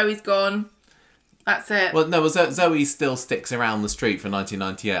thing. Zoe's gone. That's it. Well, no, Zoe still sticks around the street for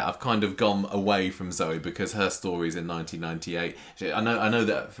 1998. I've kind of gone away from Zoe because her story's in 1998. I know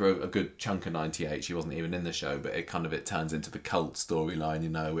that for a good chunk of 98 she wasn't even in the show, but it turns into the cult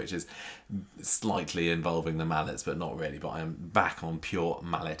storyline, which is slightly involving the Mallets, but not really. But I am back on pure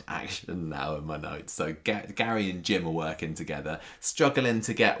Mallet action now in my notes. So Gary and Jim are working together, struggling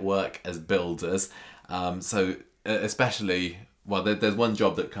to get work as builders. Especially... Well, there's one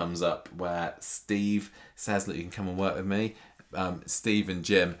job that comes up where Steve says that you can come and work with me. Steve and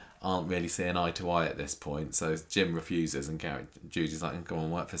Jim aren't really seeing eye to eye at this point, so Jim refuses, and Judy's like, "Come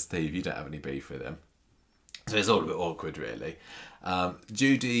and work for Steve. You don't have any beef with him." So it's all a bit awkward, really.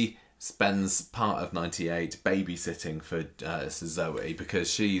 Judy spends part of 98 babysitting for Zoe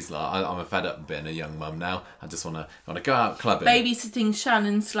because she's like, "I'm fed up being a young mum now. I just want to go out clubbing." Babysitting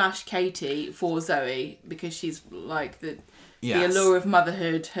Shannon/Katie for Zoe because she's like the allure of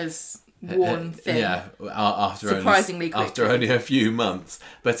motherhood has worn thin. Yeah, after only a few months.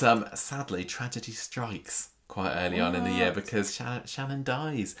 But sadly, tragedy strikes quite early on in the year because Shannon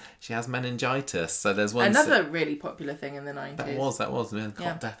dies. She has meningitis. So there's another really popular thing in the 90s. That was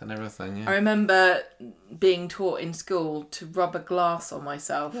cot death and everything. Yeah. I remember being taught in school to rub a glass on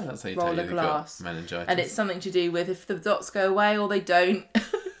myself. Yeah, that's how you roll tell a glass. Meningitis. And it's something to do with if the dots go away or they don't.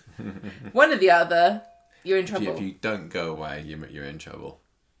 One or the other. You're in trouble. If you don't go away, you're in trouble.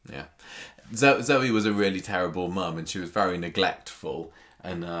 Yeah. Zoe was a really terrible mum, and she was very neglectful,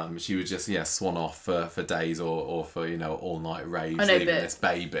 and she would just swan off for days or for all night raves leaving this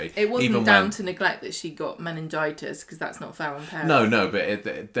baby. It wasn't down to neglect that she got meningitis, because that's not fair on parents. No,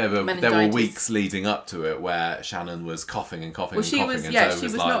 but there were weeks leading up to it where Shannon was coughing and coughing and Zoe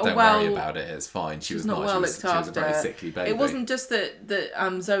was like, "Don't worry about it, it's fine." She was not well looked after. She was a very sickly baby. It wasn't just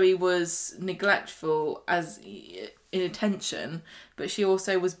that Zoe was neglectful as inattention, but she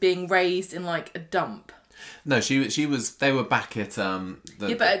also was being raised in like a dump. No, she was. They were back at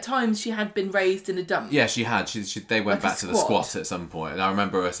but at times she had been raised in a dump. Yeah, she had. They went back to the squat at some point, and I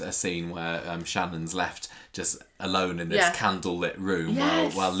remember a scene where Shannon's left just alone in this candlelit room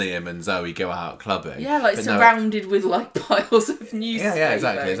while Liam and Zoe go out clubbing. Yeah, surrounded with like piles of newspapers. Yeah,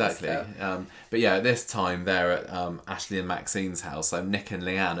 exactly. But at this time they're at Ashley and Maxine's house. So Nick and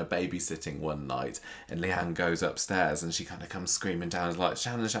Leanne are babysitting one night, and Leanne goes upstairs and she kind of comes screaming down, is like,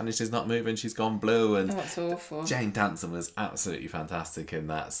 Shannon, she's not moving, she's gone blue. And that's awful. Jane Danson was absolutely fantastic in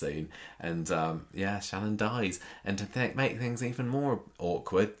that scene. And Shannon dies. And to make things even more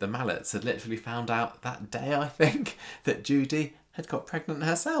awkward, the Mallets had literally found out that day, I think, that Judy had got pregnant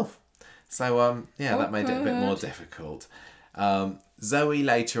herself. So that made it a bit more difficult. Zoe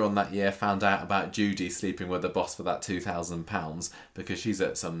later on that year found out about Judy sleeping with the boss for that £2,000 because she's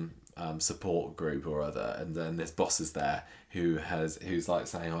at some support group or other, and then this boss is there who's like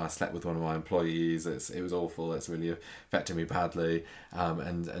saying, I slept with one of my employees, it was awful, it's really affecting me badly,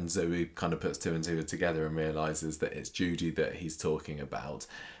 and Zoe kind of puts two and two together and realises that it's Judy that he's talking about.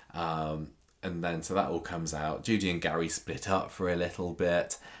 And then so that all comes out. Judy and Gary split up for a little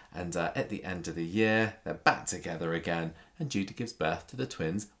bit, and at the end of the year they're back together again, and Judy gives birth to the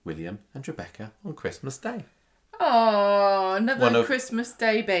twins William and Rebecca on Christmas Day. Oh, another Christmas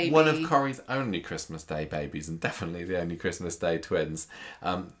Day baby. One of Corrie's only Christmas Day babies, and definitely the only Christmas Day twins.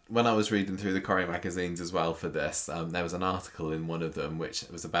 When I was reading through the Corrie magazines as well for this, there was an article in one of them which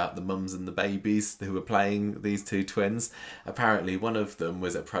was about the mums and the babies who were playing these two twins. Apparently one of them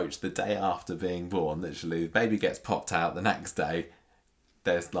was approached the day after being born. Literally, the baby gets popped out the next day.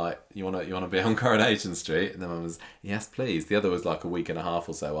 There's like, you wanna be on Coronation Street? And the mum was, yes please. The other was like a week and a half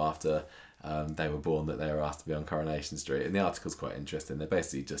or so after they were born that they were asked to be on Coronation Street. And the article's quite interesting. They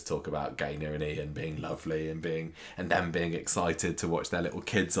basically just talk about Gaynor and Ian being lovely and them being excited to watch their little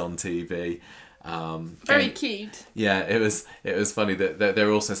kids on TV. Very cute. Yeah, it was funny that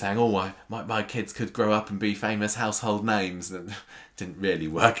they're also saying, oh, my kids could grow up and be famous household names. And didn't really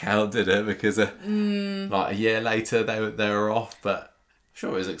work out, did it? Because like a year later they were off, but I'm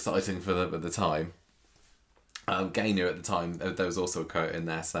sure it was exciting for them at the time. Gaynor at the time, there was also a quote in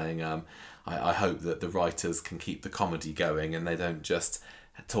there saying, I hope that the writers can keep the comedy going and they don't just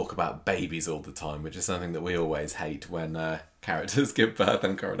talk about babies all the time, which is something that we always hate when characters give birth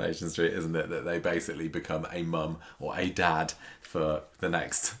on Coronation Street, isn't it? That they basically become a mum or a dad for the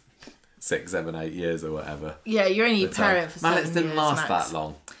next 6, 7, 8 years or whatever. Yeah, you're only a parent for 7 years. Mallets didn't last that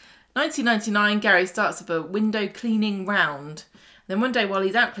long. 1999, Gary starts up a window cleaning round. Then one day while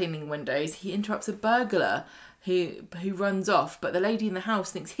he's out cleaning windows, he interrupts a burglar who runs off, but the lady in the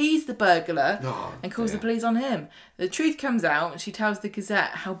house thinks he's the burglar and calls the police on him. The truth comes out and she tells the Gazette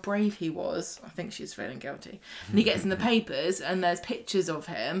how brave he was. I think she's feeling guilty. And he gets in the papers and there's pictures of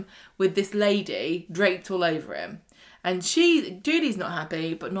him with this lady draped all over him. And Judy's not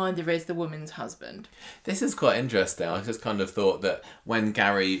happy, but neither is the woman's husband. This is quite interesting. I just kind of thought that when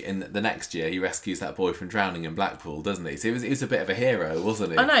Gary, in the next year, he rescues that boy from drowning in Blackpool, doesn't he? So he was a bit of a hero,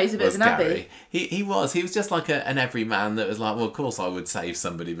 wasn't he? I know, he's a bit of an Abbey. He was just like an everyman that was like, well, of course I would save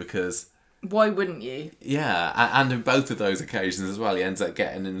somebody because... Why wouldn't you? Yeah, and in both of those occasions as well, he ends up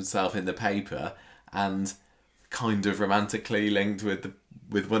getting himself in the paper and kind of romantically linked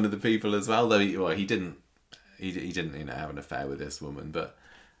with one of the people as well, though he didn't. He didn't, have an affair with this woman, but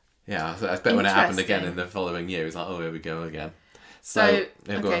yeah, I bet when it happened again in the following year, he was like, "Oh, here we go again." So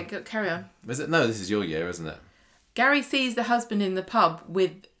carry on. Is it? No, this is your year, isn't it? Gary sees the husband in the pub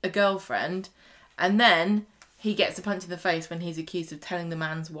with a girlfriend, and then he gets a punch in the face when he's accused of telling the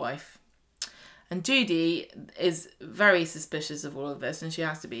man's wife. And Judy is very suspicious of all of this, and she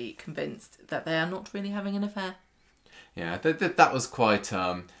has to be convinced that they are not really having an affair. Yeah, that was quite.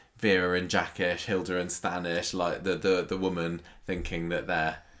 Vera and Jackish, Hilda and Stanish, like the woman thinking that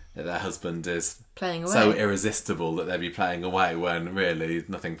their husband is playing away, so irresistible that they'd be playing away when really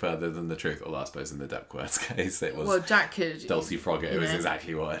nothing further than the truth. Although I suppose in the Duckworth's case it was Jack could, Dulcie Froggatt. It was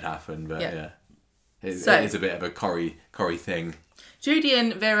exactly what had happened, but it is a bit of a Corrie thing. Judy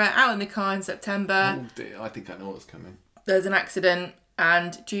and Vera out in the car in September. Oh dear, I think I know what's coming. There's an accident.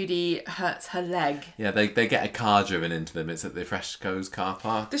 And Judy hurts her leg. Yeah, they get a car driven into them. It's at the Fresco's car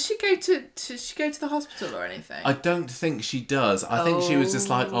park. Does she go to the hospital or anything? I don't think she does. I think she was just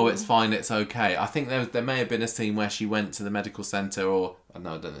like, oh, it's fine, it's okay. I think there may have been a scene where she went to the medical centre or...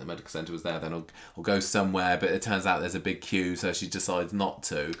 No, I don't think the medical centre was there then, or go somewhere, but it turns out there's a big queue, so she decides not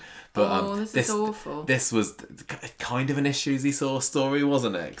to. But this is awful. This was kind of an Issuesy sort of story,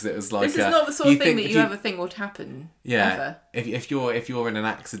 wasn't it? Because it was like... This is not the sort of thing that you ever think would happen, ever. If you're in an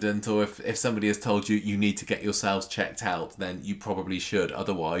accident or if somebody has told you need to get yourselves checked out, then you probably should.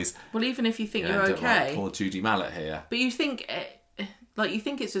 Otherwise... Well, even if you think you're okay... Like poor Judy Mallett here. But you think... you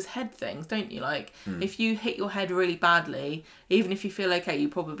think it's just head things, don't you? If you hit your head really badly, even if you feel okay, you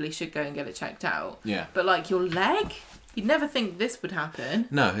probably should go and get it checked out. Yeah. But your leg, you'd never think this would happen.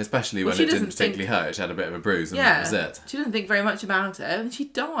 No, especially when it didn't particularly hurt. She had a bit of a bruise and that was it. She didn't think very much about it, and she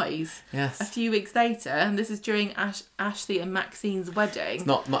dies. Yes. A few weeks later, and this is during Ashley and Maxine's wedding. It's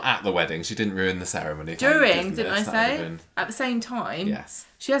not at the wedding. She didn't ruin the ceremony. Didn't I say? At the same time. Yes.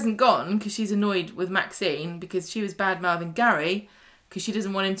 She hasn't gone because she's annoyed with Maxine because she was bad-mouthing Gary because she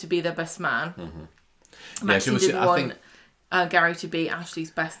doesn't want him to be their best man. Mm-hmm. Maxine didn't want Gary to be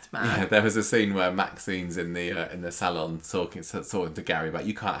Ashley's best man. Yeah, there was a scene where Maxine's in the salon talking to Gary about,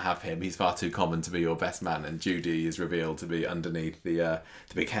 you can't have him, he's far too common to be your best man, and Judy is revealed to be underneath the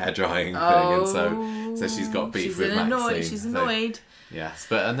big hair drying thing, and so she's got beef with Maxine. She's annoyed. Yes,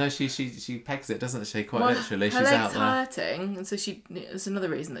 but no, she pegs it, doesn't she? Quite literally, she's out there. Her leg's hurting, and so it's another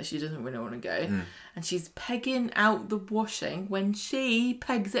reason that she doesn't really want to go. And she's pegging out the washing when she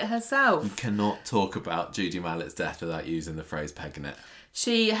pegs it herself. You cannot talk about Judy Mallett's death without using the phrase pegging it.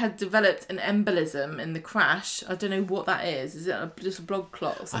 She had developed an embolism in the crash. I don't know what that is. Is it just a blood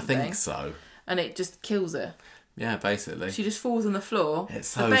clot or something? I think so. And it just kills her. Yeah, basically. She just falls on the floor. It's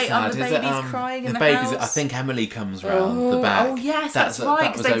so sad. The baby's crying in the baby's, house. I think Emily comes round the back. Oh, yes, that's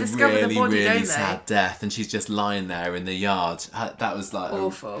right, because they discover the body, really, don't really they? sad death, and she's just lying there in the yard. That was like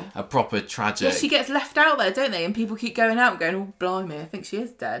awful. A proper tragic. Yeah, she gets left out there, don't they? And people keep going out and going, oh, blimey, I think she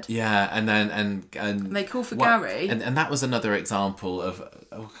is dead. Yeah, and then... And they call for Gary. And that was another example of...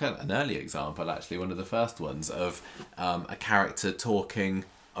 an early example, actually, one of the first ones, of a character talking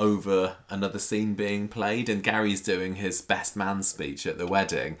over another scene being played, and Gary's doing his best man speech at the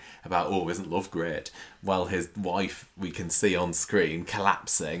wedding about, oh, isn't love great, while his wife, we can see on screen,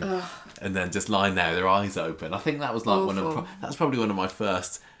 collapsing. Ugh. And then just lying there with her eyes open. I think that was like that's probably one of my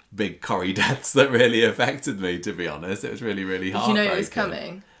first big Corrie deaths that really affected me, to be honest. It was really, really hard. Did you know it was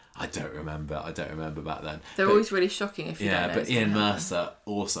coming? I don't remember back then. They're always really shocking if you don't know. Yeah, but Ian Mercer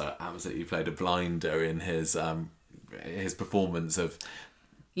also absolutely played a blinder in his performance of...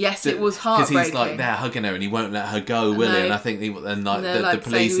 Yes, it was heartbreaking. Because he's like there hugging her and he won't let her go, will he? And I think the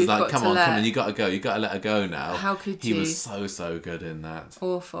police is like, come on, you got to go, you got to let her go now. How could you? He was so good in that.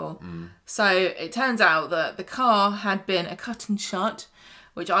 Awful. So it turns out that the car had been a cut and shut,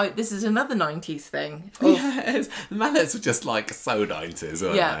 this is another 90s thing. Yes, the mallets were just like so 90s,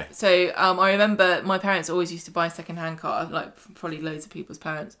 weren't they? So I remember my parents always used to buy second-hand car, like probably loads of people's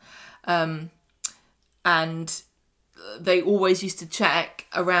parents, and they always used to check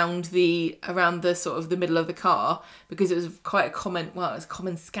around the sort of the middle of the car, because it was quite a common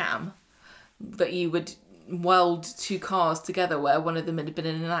scam that you would weld two cars together where one of them had been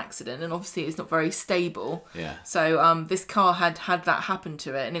in an accident, and obviously it's not very stable. Yeah. So this car had that happen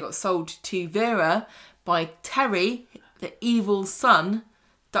to it, and it got sold to Vera by Terry, the evil son,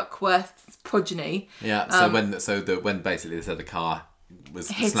 Duckworth's progeny. Yeah. So when basically they said the car was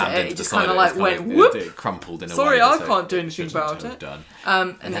slammed into the side, it crumpled in a way. Sorry, I can't do anything about it.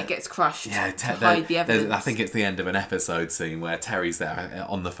 And it gets crushed to hide the evidence. I think it's the end of an episode scene where Terry's there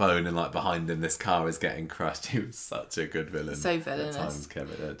on the phone, and like behind him this car is getting crushed. He was such a good villain. So villainous.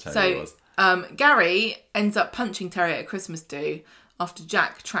 At times, Gary ends up punching Terry at a Christmas do after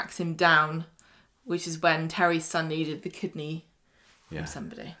Jack tracks him down, which is when Terry's son needed the kidney from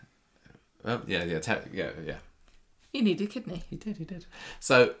somebody. Yeah. He needed a kidney. He did.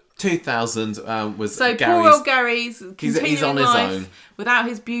 So 2000 was so Gary's... poor old Gary's continuing he's on his life own without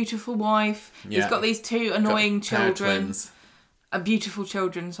his beautiful wife. Yeah. He's got these two annoying children. Beautiful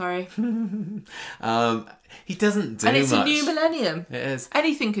children, sorry. He doesn't do much. And it's a new millennium. It is.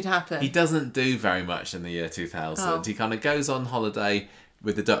 Anything could happen. He doesn't do very much in the year 2000. Oh. He kind of goes on holiday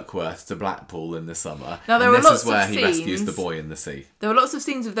with the Duckworths to Blackpool in the summer. Now, this is where he rescues the boy in the sea. There were lots of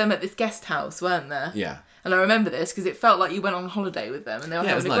scenes of them at this guest house, weren't there? Yeah. And I remember this because it felt like you went on holiday with them, and they were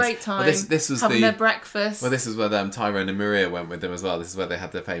having a great time. Well, this was having their breakfast. Well, this is where Tyrone and Maria went with them as well. This is where they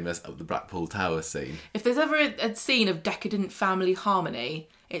had the famous the Blackpool Tower scene. If there's ever a scene of decadent family harmony,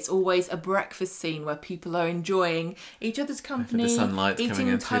 it's always a breakfast scene where people are enjoying each other's company, the sunlight's eating coming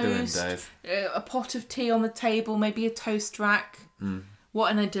in toast, through the windows, a pot of tea on the table, maybe a toast rack. What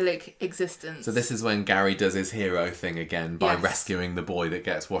an idyllic existence. So this is when Gary does his hero thing again by rescuing the boy that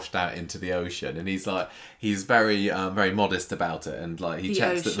gets washed out into the ocean, and he's very very modest about it, and like he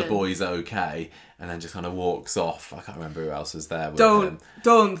checks that the boy's okay, and then just kind of walks off. I can't remember who else was there with him.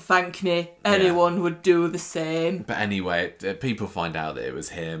 Don't thank me. Anyone would do the same. But anyway, people find out that it was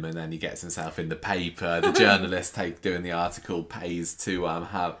him, and then he gets himself in the paper. The journalist doing the article pays to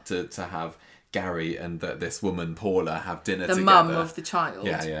have Gary and this woman Paula have dinner together. The mum of the child.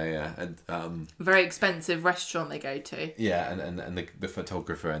 Yeah. And very expensive restaurant they go to. Yeah, and the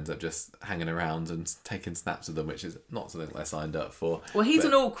photographer ends up just hanging around and taking snaps of them, which is not something I signed up for. Well, he's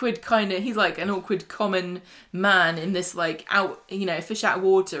like an awkward common man in this fish out of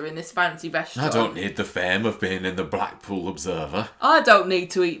water in this fancy restaurant. I don't need the fame of being in the Blackpool Observer. I don't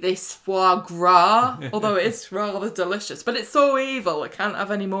need to eat this foie gras, although it is rather delicious, but it's so evil. I can't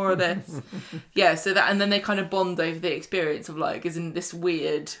have any more of this. Yeah, so and then they kind of bond over the experience of isn't this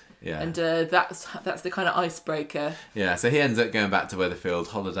weird? Yeah, and that's the kind of icebreaker. Yeah, so he ends up going back to Weatherfield,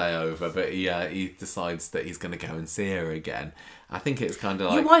 holiday over, but he decides that he's going to go and see her again. I think it's kind of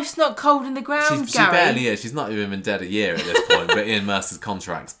like... Your wife's not cold in the ground, Gary. She barely is. She's not even been dead a year at this point, but Ian Mercer's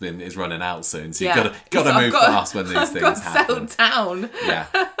contract is running out soon, so you've got to move fast when these things happen. Settle down. Yeah.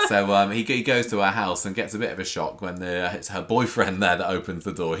 So he goes to her house and gets a bit of a shock when it's her boyfriend there that opens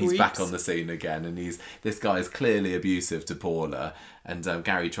the door. He's back on the scene again, and this guy is clearly abusive to Paula, and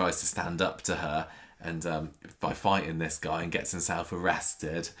Gary tries to stand up to her, and by fighting this guy and gets himself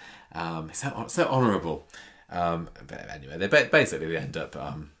arrested. So honourable. But anyway, they end up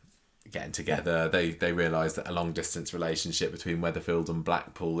getting together. They realise that a long distance relationship between Weatherfield and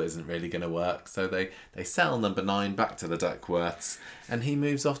Blackpool isn't really going to work, so they sell number 9 back to the Duckworths, and he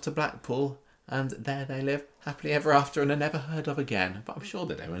moves off to Blackpool, and there they live happily ever after and are never heard of again. But I'm sure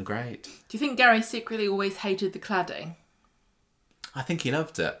they're doing great. Do you think Gary secretly always hated the cladding? I think he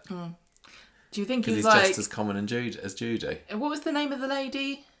loved it. Do you think he's like... just as common as Judy? What was the name of the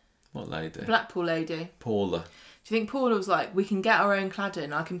lady? What lady? Blackpool lady. Paula. Do you think Paula was like, we can get our own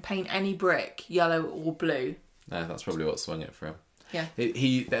cladding, I can paint any brick, yellow or blue? No, that's probably what swung it for him. Yeah.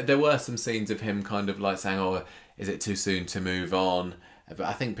 There were some scenes of him kind of like saying, oh, is it too soon to move on? But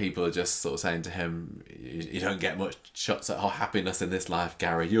I think people are just sort of saying to him, you don't get much shots at happiness in this life,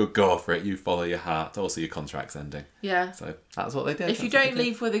 Gary. You go for it. You follow your heart. Also, your contract's ending. Yeah. So that's what they did. If you don't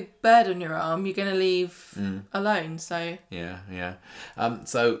leave with a bird on your arm, you're going to leave alone. So yeah.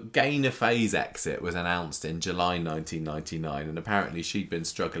 So Gaynor Faye's exit was announced in July 1999, and apparently she'd been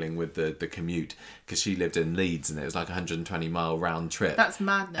struggling with the commute because she lived in Leeds, and it was like a 120-mile round trip. That's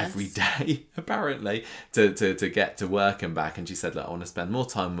madness. Every day, apparently, to get to work and back. And she said, look, I want to spend more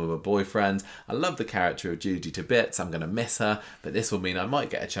time with my boyfriend. I love the character of Judy to bits. I'm going to miss her, but this will mean I might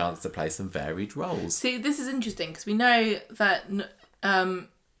get a chance to play some varied roles. See, this is interesting because we know that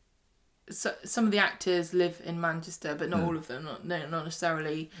some of the actors live in Manchester, but not all of them. Not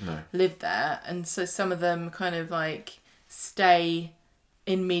necessarily live there, and so some of them kind of like stay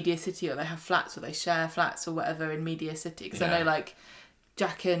in Media City, or they have flats, or they share flats, or whatever in Media City. Because I know like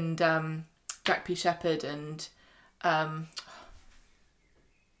Jack P. Shepherd and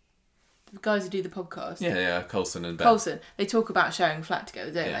the guys who do the podcast. Yeah, Coulson and Ben. Coulson. They talk about sharing a flat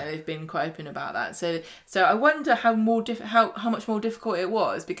together, don't they? They've been quite open about that. So I wonder how much more difficult it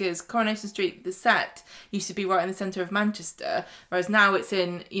was, because Coronation Street, the set, used to be right in the centre of Manchester, whereas now it's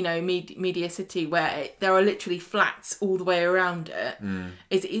in, Media City, where there are literally flats all the way around it.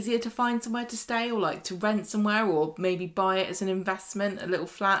 Is it easier to find somewhere to stay, or like to rent somewhere, or maybe buy it as an investment, a little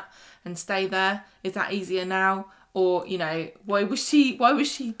flat, and stay there? Is that easier now? Or, why was she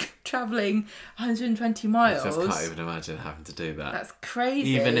travelling 120 miles? I just can't even imagine having to do that. That's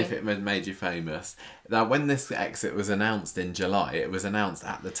crazy. Even if it made you famous. Now, when this exit was announced in July, it was announced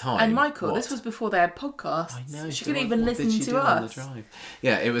at the time. And Michael, this was before they had podcasts. I know. She couldn't even listen to us. On the drive?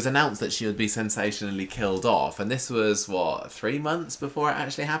 Yeah, it was announced that she would be sensationally killed off. And this was, 3 months before it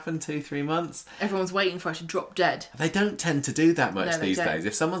actually happened? 2-3 months? Everyone's waiting for her to drop dead. They don't tend to do that much these days.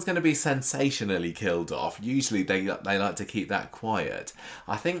 If someone's going to be sensationally killed off, usually they like to keep that quiet.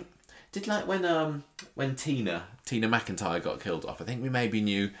 I think, when Tina McIntyre got killed off, I think we maybe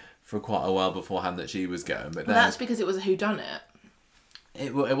knew for quite a while beforehand that she was going. But that's because it was a whodunit.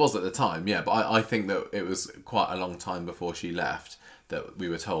 It was at the time, yeah, but I think that it was quite a long time before she left that we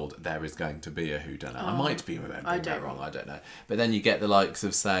were told there is going to be a whodunit. I might be remembering that wrong, I don't know. But then you get the likes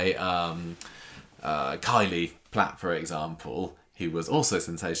of, say, Kylie Platt, for example. He was also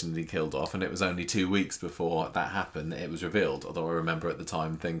sensationally killed off, and it was only 2 weeks before that happened that it was revealed. Although I remember at the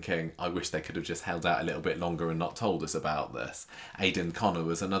time thinking, I wish they could have just held out a little bit longer and not told us about this. Aidan Connor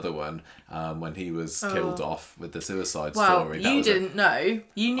was another one when he was killed off with the suicide story. Well, you didn't know.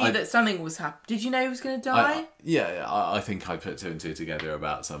 You knew that something was happening. Did you know he was going to die? I think I put 2 and 2 together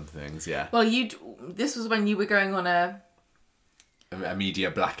about some things, yeah. Well, this was when you were going on a media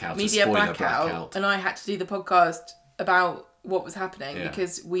blackout, a spoiler blackout. And I had to do the podcast about what was happening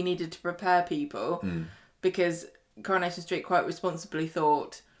because we needed to prepare people because Coronation Street quite responsibly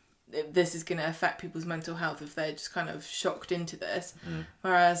thought this is going to affect people's mental health if they're just kind of shocked into this.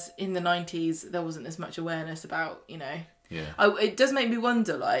 Whereas in the 90s, there wasn't as much awareness about, it does make me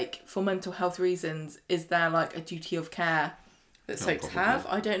wonder, like, for mental health reasons, is there like a duty of care that soaps have?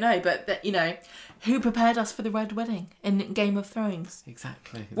 I don't know, but that, who prepared us for the Red Wedding in Game of Thrones?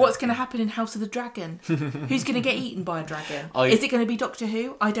 Exactly. What's going to happen in House of the Dragon? Who's going to get eaten by a dragon? Is it going to be Doctor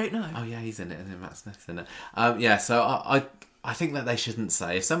Who? I don't know. Oh yeah, he's in it, isn't it? Matt Smith's in it. So I think that they shouldn't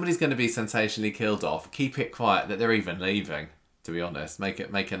say, if somebody's going to be sensationally killed off, keep it quiet that they're even leaving. To be honest, make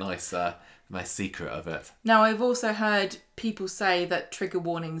a nice secret of it. Now, I've also heard people say that trigger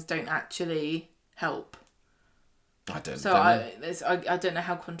warnings don't actually help. I don't know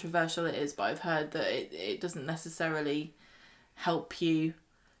how controversial it is, but I've heard that it doesn't necessarily help you.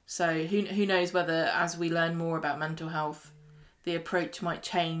 So who knows whether, as we learn more about mental health, the approach might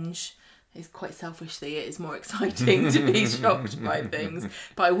change, it's quite selfishly, it is more exciting to be shocked by things.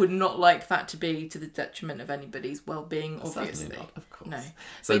 But I would not like that to be to the detriment of anybody's well-being, obviously. Certainly not, of course. No.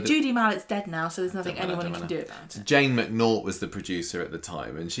 So but Judy Mallet's dead now, so there's nothing anyone can do about it. Jane McNaught was the producer at the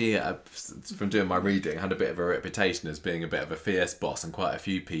time, and she, from doing my reading, had a bit of a reputation as being a bit of a fierce boss, and quite a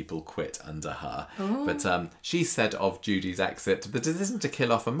few people quit under her. Oh. But she said of Judy's exit, the decision to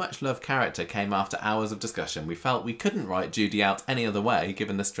kill off a much-loved character came after hours of discussion. We felt we couldn't write Judy out any other way,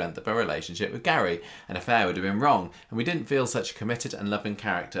 given the strength of her relationship with Gary. An affair would have been wrong, and we didn't feel such a committed and loving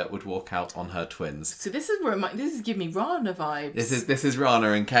character would walk out on her twins. So this is giving me Rana vibes. This is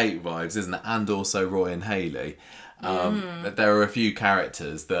Rana and Kate vibes, isn't it? And also Roy and Hayley. There are a few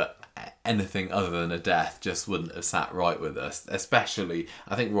characters that anything other than a death just wouldn't have sat right with us. Especially,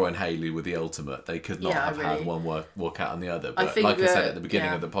 I think Roy and Hayley were the ultimate. They could not have had one walk out on the other. But I said at the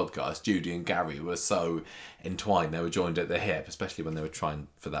beginning of the podcast, Judy and Gary were so entwined. They were joined at the hip, especially when they were trying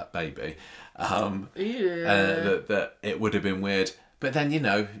for that baby. That it would have been weird. But then,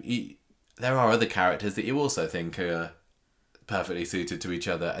 there are other characters that you also think are perfectly suited to each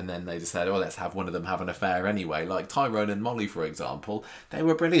other, and then they decided, let's have one of them have an affair anyway. Like Tyrone and Molly, for example, they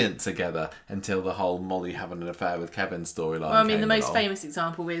were brilliant together until the whole Molly having an affair with Kevin storyline. Well, I mean, the most famous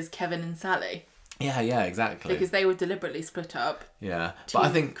example is Kevin and Sally. Yeah, exactly. Because they were deliberately split up. Yeah, but I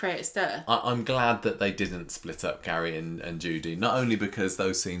think create a stir. I'm glad that they didn't split up Gary and Judy. Not only because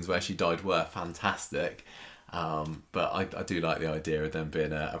those scenes where she died were fantastic, but I do like the idea of them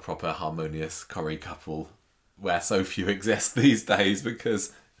being a proper harmonious Corrie couple, where so few exist these days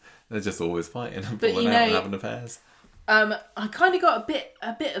because they're just always fighting and falling out and having affairs. I kind of got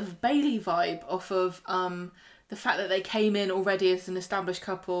a bit of Bailey vibe off of the fact that they came in already as an established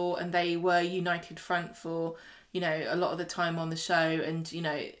couple and they were united front for, a lot of the time on the show, and,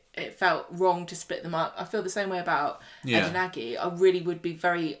 it felt wrong to split them up. I feel the same way about Ed and Aggie. I really would be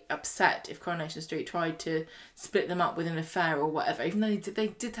very upset if Coronation Street tried to split them up with an affair or whatever, even though they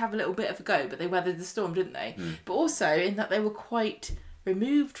did have a little bit of a go, but they weathered the storm, didn't they? But also in that they were quite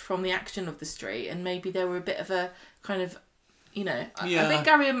removed from the action of the street, and maybe they were a bit of a kind of, I think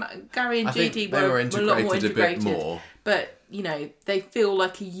Gary and Judy were a lot more integrated, a bit more. But, they feel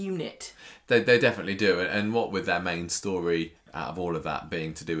like a unit. They definitely do, and what with their main story out of all of that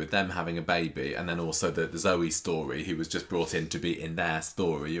being to do with them having a baby, and then also the Zoe story, who was just brought in to be in their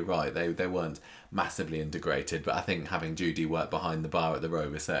story. You're right, they weren't massively integrated, but I think having Judy work behind the bar at the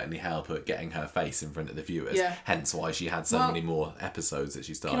Rover certainly helped at getting her face in front of the viewers. Hence why she had so many more episodes that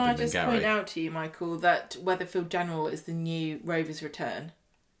she started than Gary. Can I just point out to you, Michael, that Weatherfield General is the new Rover's Return?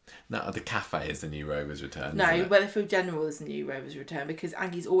 No, the cafe is the new Rover's Return. No, Weatherfield General is the new Rover's Return, because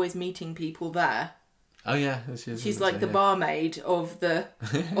Aggie's always meeting people there. Oh yeah, she's like the barmaid of the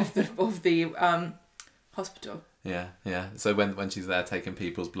hospital. Yeah. So when she's there taking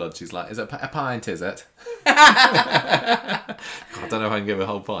people's blood, she's like, "Is it a pint? Is it?" I don't know if I can give a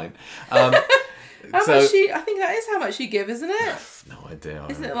whole pint. How much I think that is how much you give, isn't it? No idea.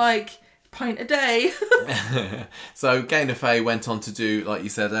 Isn't it like pint a day? So Gaynor Faye went on to do, like you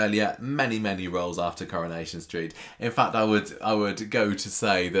said earlier, many roles after Coronation Street. In fact, I would go to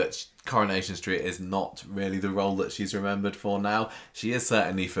say that Coronation Street is not really the role that she's remembered for now. She is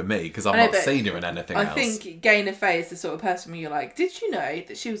certainly for me, because I've not seen her in anything else. I think Gaynor Faye is the sort of person where you're like, did you know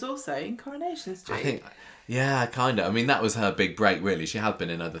that she was also in Coronation Street? I think, yeah, kind of. I mean, that was her big break, really. She had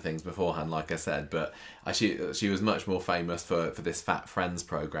been in other things beforehand, like I said, but she was much more famous for this Fat Friends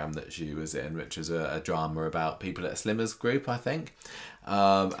programme that she was in, which was a drama about people at a Slimmers group, I think.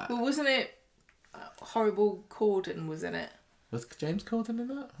 Well, wasn't it Horrible Corden was in it? Was James Corden in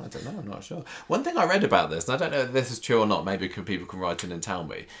that? I don't know, I'm not sure. One thing I read about this, and I don't know if this is true or not, maybe people can write in and tell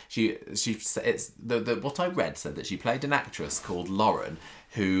me. What I read said that she played an actress called Lauren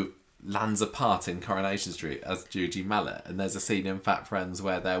who lands a part in Coronation Street as Judy Mallet, and there's a scene in Fat Friends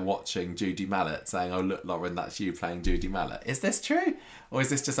where they're watching Judy Mallet saying, "Oh look, Lauren, that's you playing Judy Mallet." Is this true, or is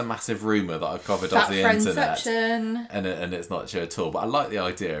this just a massive rumour that I've covered off the internet and it's not true at all? But I like the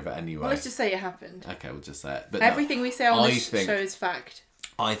idea of it anyway. Well, let's just say it happened. Okay, we'll just say it. But everything we say on this show is fact.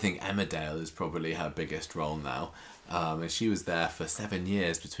 I think Emmerdale is probably her biggest role now. And she was there for 7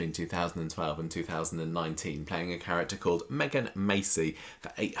 years between 2012 and 2019, playing a character called Megan Macy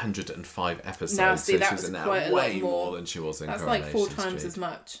for 805 episodes. Now, see, so she was in there way more than she was in Coronation Street. That's like 4 times as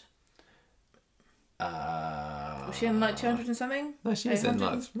much. Was she in like 200 and something? No, she was in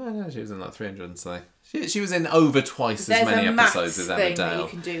like 300 and something. She was in over twice as many episodes as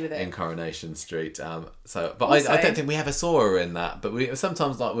Emmerdale in Coronation Street. I don't think we ever saw her in that. But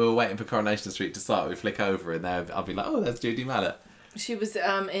sometimes, like, we were waiting for Coronation Street to start, we flick over and there, I'll be like, "Oh, there's Judy Mallet." She was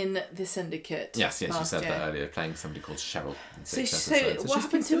in The Syndicate. Yes, you said that earlier, playing somebody called Cheryl. So what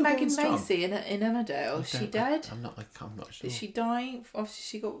happened to Megan Macy in Emmerdale? Is she dead? I'm not sure. Did she die? Obviously,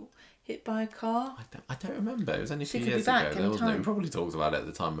 she got hit by a car. I don't remember. It was only a few years ago, wasn't it? We probably talked about it at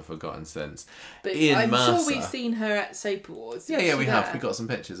the time. I've forgotten since. But I'm sure we've seen her at Soap Awards. Yeah, we have. We got some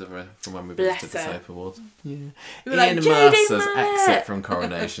pictures of her from when we visited the Soap Awards. Yeah. Ian Mercer's exit from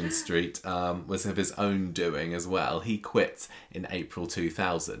Coronation Street was of his own doing as well. He quit in April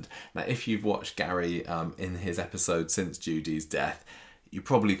 2000. Now, if you've watched Gary in his episode since Judy's death, you're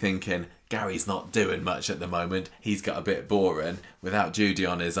probably thinking, Gary's not doing much at the moment. He's got a bit boring. Without Judy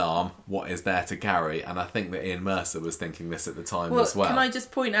on his arm, what is there to Gary? And I think that Ian Mercer was thinking this at the time as well. Can I just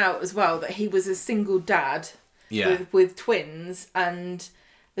point out as well that he was a single dad with twins, and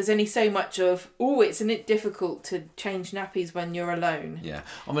there's only so much of, isn't it difficult to change nappies when you're alone? Yeah.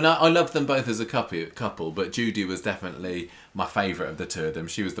 I mean, I love them both as a couple, but Judy was definitely my favourite of the two of them.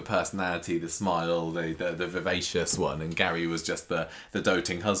 She was the personality, the smile, the vivacious one, and Gary was just the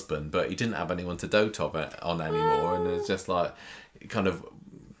doting husband, but he didn't have anyone to dote on anymore, and it was just like, kind of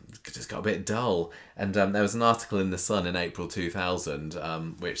just got a bit dull. And there was an article in The Sun in April 2000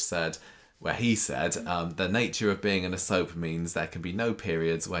 where he said, the nature of being in a soap means there can be no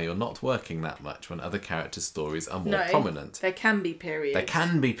periods where you're not working that much when other characters' stories are more prominent. There can be periods. There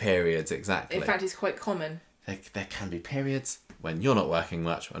can be periods, exactly. In fact, it's quite common. There can be periods when you're not working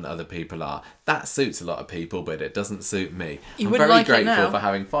much when other people are. That suits a lot of people, but it doesn't suit me. I'm very grateful for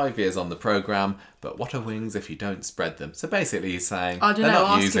having 5 years on the programme, but what are wings if you don't spread them? So basically he's saying, they're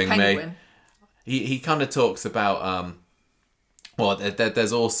not using me. He kind of talks about,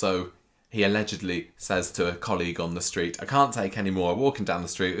 there's also... He allegedly says to a colleague on the street, I can't take any more walking down the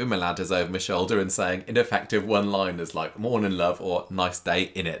street with my ladders over my shoulder and saying ineffective one-liners like morning love or nice day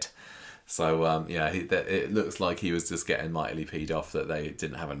in it. So, it looks like he was just getting mightily peed off that they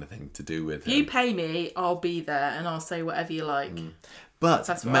didn't have anything to do with him. You pay me, I'll be there and I'll say whatever you like.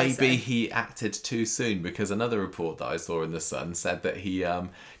 But maybe he acted too soon, because another report that I saw in The Sun said that he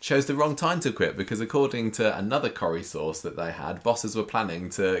chose the wrong time to quit, because according to another Corrie source that they had, bosses were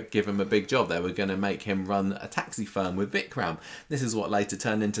planning to give him a big job. They were going to make him run a taxi firm with Vikram. This is what later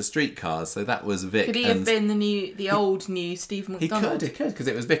turned into Streetcars. So that was Vic. Could he have been the old new Steve McDonald? He could, because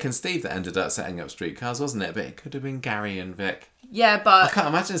it was Vic and Steve that ended up setting up Streetcars, wasn't it? But it could have been Gary and Vic. Yeah, but... I can't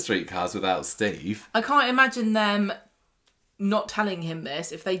imagine Streetcars without Steve. I can't imagine them not telling him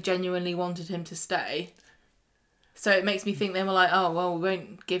this if they genuinely wanted him to stay. So it makes me think they were like, oh, well, we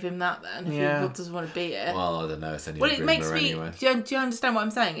won't give him that then if he doesn't want to be it. Well, I don't know. It's only it makes me... Anyway. Do you understand what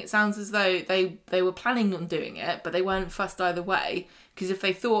I'm saying? It sounds as though they were planning on doing it, but they weren't fussed either way. Because if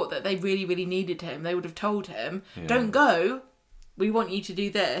they thought that they really, really needed him, they would have told him, don't go, we want you to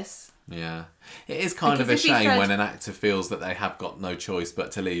do this. Yeah. It is kind of a shame when an actor feels that they have got no choice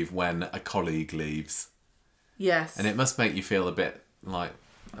but to leave when a colleague leaves. Yes. And it must make you feel a bit like,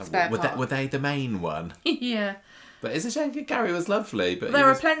 were they the main one? Yeah. But it's a shame because Gary was lovely. But there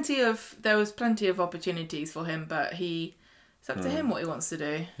was plenty of opportunities for him, but it's up to him what he wants to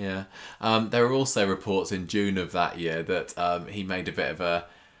do. Yeah. There were also reports in June of that year that he made a bit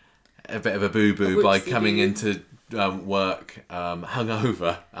of a boo-boo by coming into work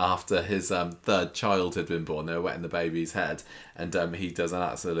hungover after his third child had been born. They were wetting the baby's head, and he does an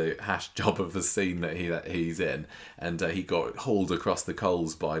absolute hash job of the scene that he's in, and he got hauled across the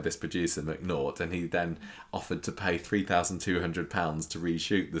coals by this producer McNaught, and he then offered to pay £3,200 to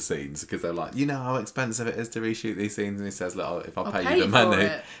reshoot the scenes, because they're like, you know how expensive it is to reshoot these scenes, and he says, look, if I'll pay you the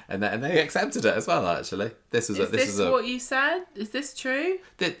money, and they accepted it as well. Actually, this is what you said? Is this true?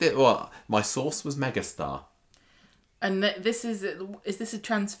 What my source was Megastar. And is this a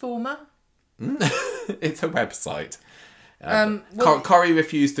transformer? It's a website. Corrie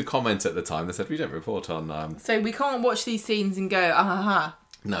refused to comment at the time. They said, we don't report on... So we can't watch these scenes and go, ah.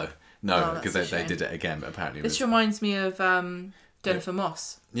 No, because they did it again, but apparently... This reminds me of Jennifer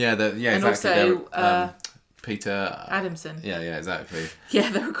Moss. Yeah, and exactly. Also Peter... Adamson. Yeah, exactly. Yeah,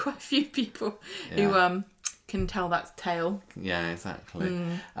 there were quite a few people who... can tell that's tale. Yeah, exactly.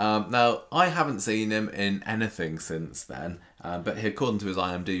 Now, I haven't seen him in anything since then, but according to his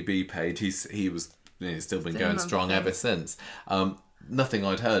IMDb page, he's still been going strong ever since. Nothing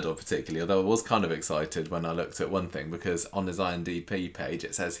I'd heard of particularly, although I was kind of excited when I looked at one thing, because on his IMDb page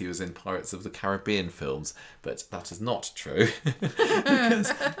it says he was in Pirates of the Caribbean films, but that is not true.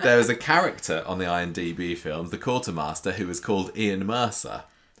 Because there is a character on the IMDb films, the quartermaster, who is called Ian Mercer.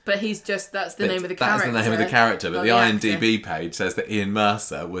 But that's the name of the character. That's the name of the character, but the IMDb page says that Ian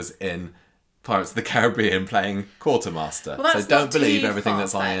Mercer was in Pirates of the Caribbean playing quartermaster. Well, so don't believe everything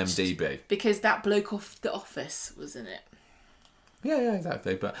that's IMDb. Because that bloke off The Office was in it. Yeah,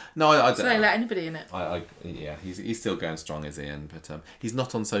 exactly. But no, I don't. So they let anybody in it. Yeah, he's still going strong, is Ian? But he's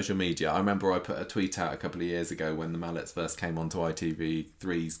not on social media. I remember I put a tweet out a couple of years ago when the Mallets first came onto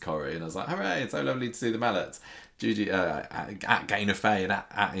ITV3's Corrie, and I was like, "Hooray! It's so lovely to see the Mallets." Judy at Gaynor Faye and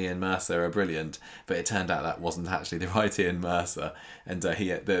at Ian Mercer are brilliant, but it turned out that wasn't actually the right Ian Mercer, and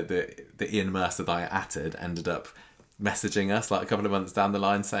the Ian Mercer that I atted ended up messaging us like a couple of months down the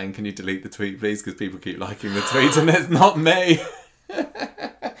line saying, "Can you delete the tweet, please? Because people keep liking the tweet and it's not me."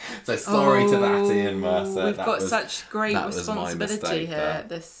 So sorry to that, Ian Mercer. We've got such great responsibility here at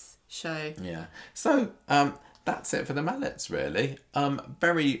this show. Yeah. So that's it for the Mallets, really.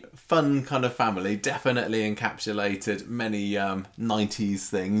 Very fun kind of family. Definitely encapsulated many 90s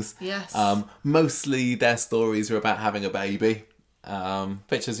things. Yes. Mostly their stories are about having a baby.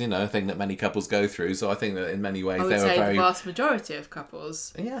 Which is, a thing that many couples go through. So I think that in many ways I would say the vast majority of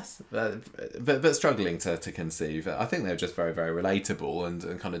couples. Yes, but struggling to conceive. I think they're just very, very relatable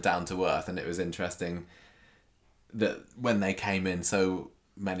and kind of down to earth. And it was interesting that when they came in, so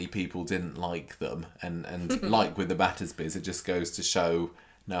many people didn't like them. And like with the Battersbys, it just goes to show,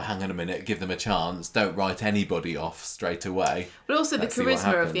 no, hang on a minute, give them a chance. Don't write anybody off straight away. But also the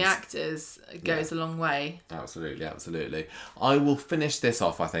charisma of the actors goes a long way. Absolutely. I will finish this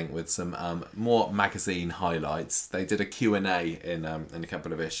off, I think, with some more magazine highlights. They did a Q&A in a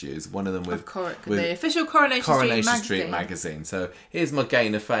couple of issues. One of them with the official Coronation Street magazine. So here's my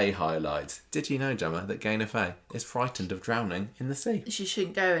Gaynor Faye highlight. Did you know, Gemma, that Gaynor Faye is frightened of drowning in the sea? She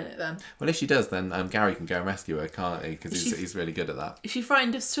shouldn't go in it then. Well, if she does, then Gary can go and rescue her, can't he? Because he's really good at that. Is she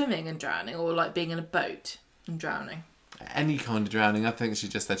frightened of swimming and drowning, or like being in a boat and drowning? Any kind of drowning. I think she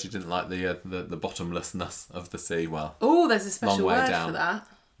just said she didn't like the bottomlessness of the sea. Well, there's a special word for that.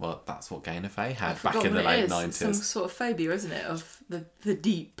 Well, that's what Gaynor Faye had back in the late 90s. It's some sort of phobia, isn't it, of the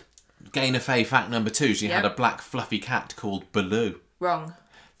deep. Gaynor Faye fact number 2. She had a black fluffy cat called Baloo. Wrong.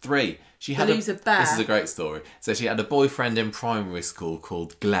 3. She had Baloo's a bear. This is a great story. So she had a boyfriend in primary school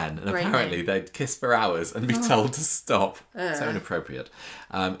called Glenn, and apparently they'd kiss for hours and be told to stop. So inappropriate.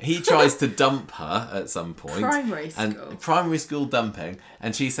 He tries to dump her at some point. Primary school dumping,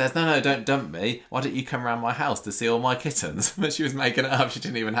 and she says, "No, don't dump me. Why don't you come around my house to see all my kittens?" But she was making it up. She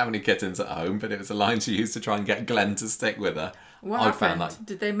didn't even have any kittens at home, but it was a line she used to try and get Glenn to stick with her. What happened?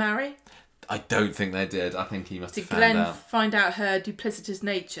 Did they marry? I don't think they did. I think he must have found out. Did Glenn find out her duplicitous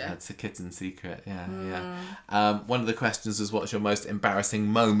nature? That's a kitten secret, yeah. One of the questions was, what's your most embarrassing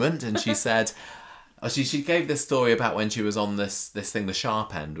moment? And she said, she gave this story about when she was on this thing, The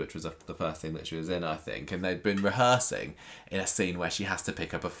Sharp End, which was the first thing that she was in, I think. And they'd been rehearsing in a scene where she has to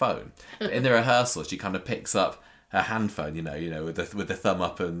pick up a phone. But in the rehearsal, she kind of picks up her hand phone, with the thumb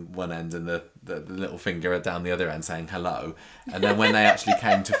up on one end and the little finger down the other end saying hello. And then when they actually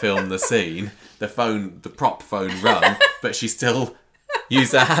came to film the scene, the prop phone rung, but she still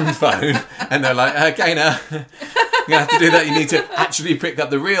used her hand phone. And they're like, Gaynor, you have to do that. You need to actually pick up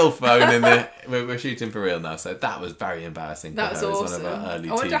the real phone. We're shooting for real now. So that was very embarrassing. That was awesome. One of her early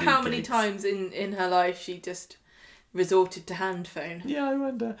I wonder TV how many gigs. times in her life she just resorted to hand phone. Yeah, I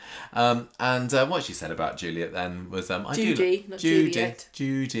wonder. And what she said about Juliet then was... Judy, not Juliet.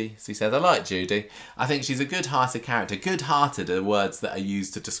 Judy. She said, I like Judy. I think she's a good-hearted character. Good-hearted are words that are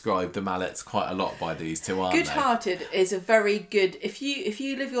used to describe the Mallets quite a lot by these two, aren't they? Good-hearted is a very good... If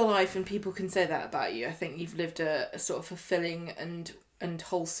you live your life and people can say that about you, I think you've lived a sort of fulfilling and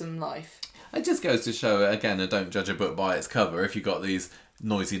wholesome life. It just goes to show, again, don't judge a book by its cover. If you've got these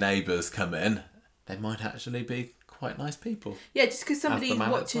noisy neighbours come in, they might actually be quite nice people. Yeah, just because somebody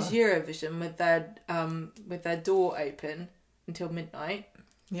watches Eurovision with their door open until midnight,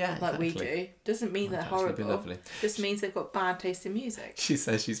 we do, doesn't mean they're horrible. Just means they've got bad taste in music. She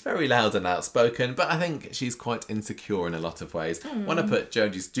says she's very loud and outspoken, but I think she's quite insecure in a lot of ways. When I put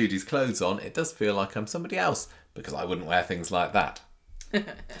Judy's clothes on, it does feel like I'm somebody else, because I wouldn't wear things like that.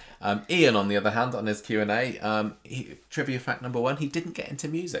 Ian, on the other hand, on his Q&A, trivia fact number 1, he didn't get into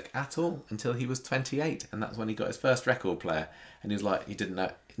music at all until he was 28, and that's when he got his first record player. And he was like, he didn't know,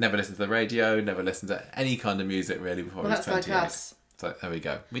 never listened to the radio, never listened to any kind of music really before he was 28. Like us. So there we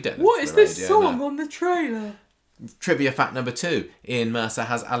go. We don't. What is this song on the trailer? Trivia fact number 2, Ian Mercer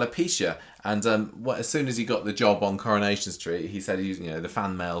has alopecia, and as soon as he got the job on Coronation Street, he said the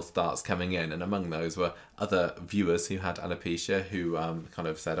fan mail starts coming in, and among those were other viewers who had alopecia who kind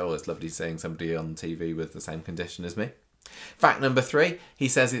of said, it's lovely seeing somebody on TV with the same condition as me. Fact number 3, he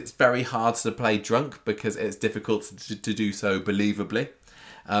says it's very hard to play drunk because it's difficult to do so believably.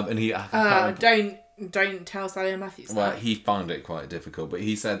 And he don't tell Sally and Matthews that. Well, he found it quite difficult, but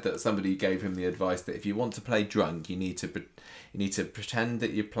he said that somebody gave him the advice that if you want to play drunk, you need to pretend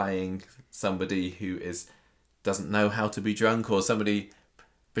that you're playing somebody who is doesn't know how to be drunk, or somebody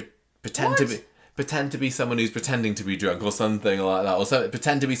pretend to be someone who's pretending to be drunk, or something like that, or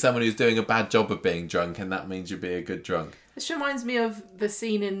pretend to be someone who's doing a bad job of being drunk, and that means you'll be a good drunk. This reminds me of the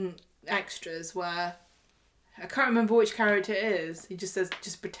scene in Extras where I can't remember which character it is. He just says,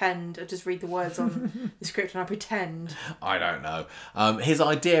 "Just pretend." I just read the words on the script and I pretend. I don't know. His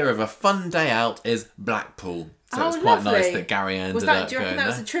idea of a fun day out is Blackpool. So it's quite lovely. nice that Gary ended up Do you reckon going that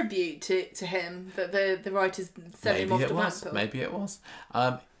was there. a tribute to him, that the writers sent him off to Blackpool? Maybe it was.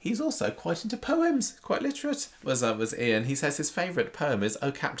 He's also quite into poems, quite literate, was Ian. He says his favourite poem is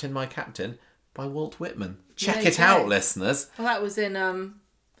 "Oh Captain, My Captain" by Walt Whitman. Check it out, listeners. Well, that was in...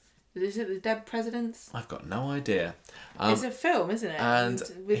 is it The Dead Presidents? I've got no idea. It's a film, isn't it? And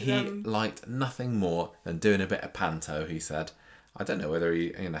he liked nothing more than doing a bit of panto, he said. I don't know whether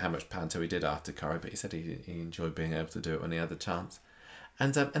how much panto he did after Corrie, but he said he enjoyed being able to do it when he had the chance.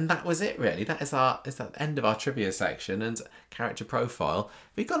 And that was it, really. That is the end of our trivia section and character profile.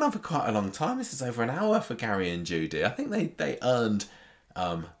 We've gone on for quite a long time. This is over an hour for Gary and Judy. I think they earned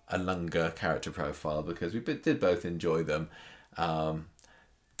a longer character profile because we did both enjoy them.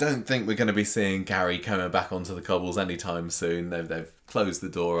 Don't think we're going to be seeing Gary coming back onto the cobbles anytime soon. They've closed the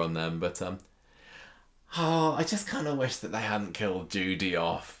door on them, but I just kind of wish that they hadn't killed Judy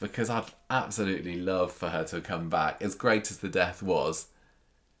off, because I'd absolutely love for her to come back. As great as the death was,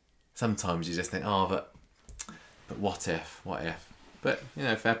 sometimes you just think, but what if? But,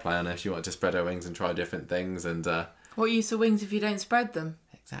 fair play on her. She wanted to spread her wings and try different things, and what use are wings if you don't spread them?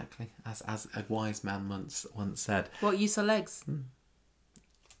 Exactly, as a wise man once said. What use are legs?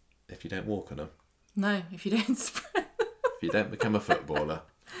 If you don't walk on them. No, if you don't spread them. If you don't become a footballer.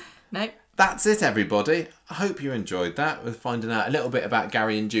 No. That's it, everybody. I hope you enjoyed that, with finding out a little bit about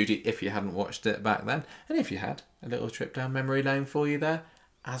Gary and Judy if you hadn't watched it back then. And if you had, a little trip down memory lane for you there,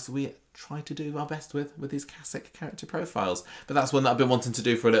 as we try to do our best with these classic character profiles. But that's one that I've been wanting to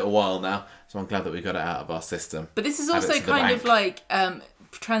do for a little while now, so I'm glad that we got it out of our system. But this is also kind of like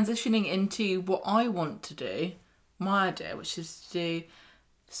transitioning into what I want to do, my idea, which is to do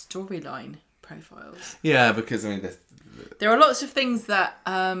storyline profiles. Yeah, because there are lots of things that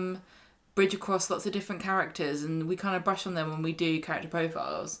bridge across lots of different characters, and we kind of brush on them when we do character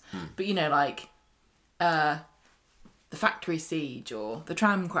profiles. But like the factory siege, or the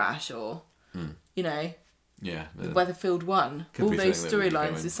tram crash, or the Weatherfield One. All those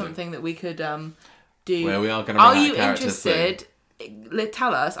storylines is something that we could do. Where we are going to run Are you interested?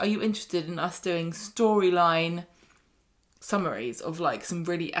 Tell us. Are you interested in us doing storyline summaries of like some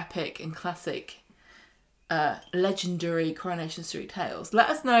really epic and classic legendary Coronation Street tales? Let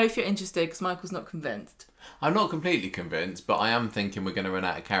us know if you're interested, because Michael's not convinced. I'm not completely convinced, but I am thinking we're going to run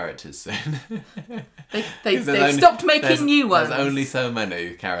out of characters soon. They've stopped making new ones. There's only so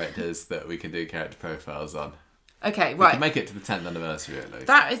many characters that we can do character profiles on. Okay, we right. can make it to the 10th anniversary at least.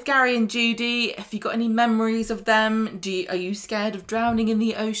 That is Gary and Judy. Have you got any memories of them? Are you scared of drowning in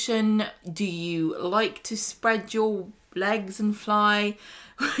the ocean? Do you like to spread your legs and fly?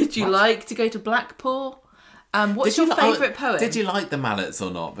 Would you like to go to Blackpool? What's your favourite poem? Did you like the Mallets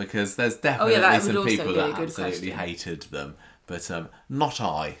or not? Because there's definitely some people that absolutely hated them. But not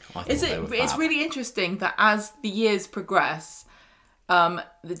I. It's really interesting that as the years progress,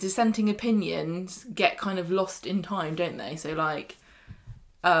 the dissenting opinions get kind of lost in time, don't they? So like,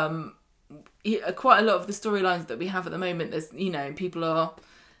 quite a lot of the storylines that we have at the moment, there's people are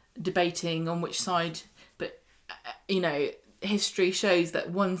debating on which side, but history shows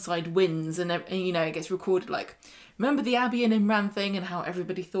that one side wins, and it gets recorded. Like, remember the Abbey and Imran thing, and how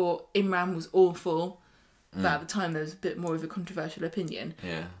everybody thought Imran was awful, but at the time there was a bit more of a controversial opinion.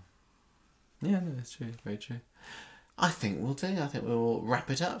 No, that's true, very true. I think we'll do. I think we'll wrap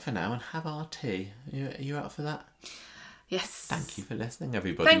it up for now and have our tea. Are you up for that? Yes. Thank you for listening,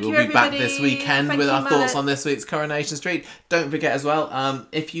 everybody. We'll be back this weekend with our thoughts on this week's Coronation Street. Don't forget as well,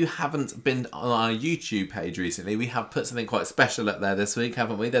 if you haven't been on our YouTube page recently, we have put something quite special up there this week,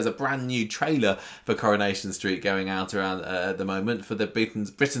 haven't we? There's a brand new trailer for Coronation Street going out around at the moment for the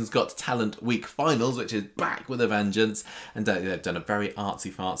Britain's Got Talent Week Finals, which is back with a vengeance. And they've done a very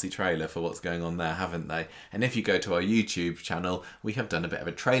artsy-fartsy trailer for what's going on there, haven't they? And if you go to our YouTube channel, we have done a bit of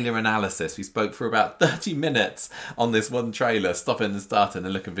a trailer analysis. We spoke for about 30 minutes on this one trailer, stopping and starting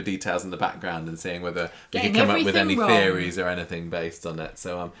and looking for details in the background and seeing whether we can come up with any theories or anything based on it.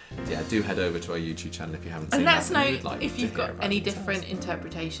 So do head over to our YouTube channel if you haven't seen that. And let us know if you've got any different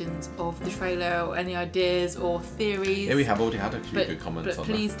interpretations of the trailer, or any ideas or theories. Yeah, we have already had a few good comments on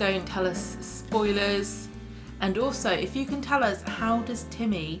that. But please don't tell us spoilers. And also, if you can tell us, how does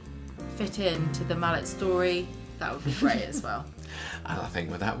Timmy fit into the Mallet story, that would be great as well. And I think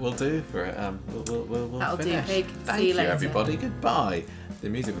with that we'll do for it. We'll That'll finish. do, Pig. Thank See you you, later. everybody. Goodbye. The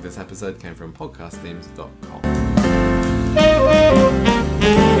music for this episode came from podcastthemes.com.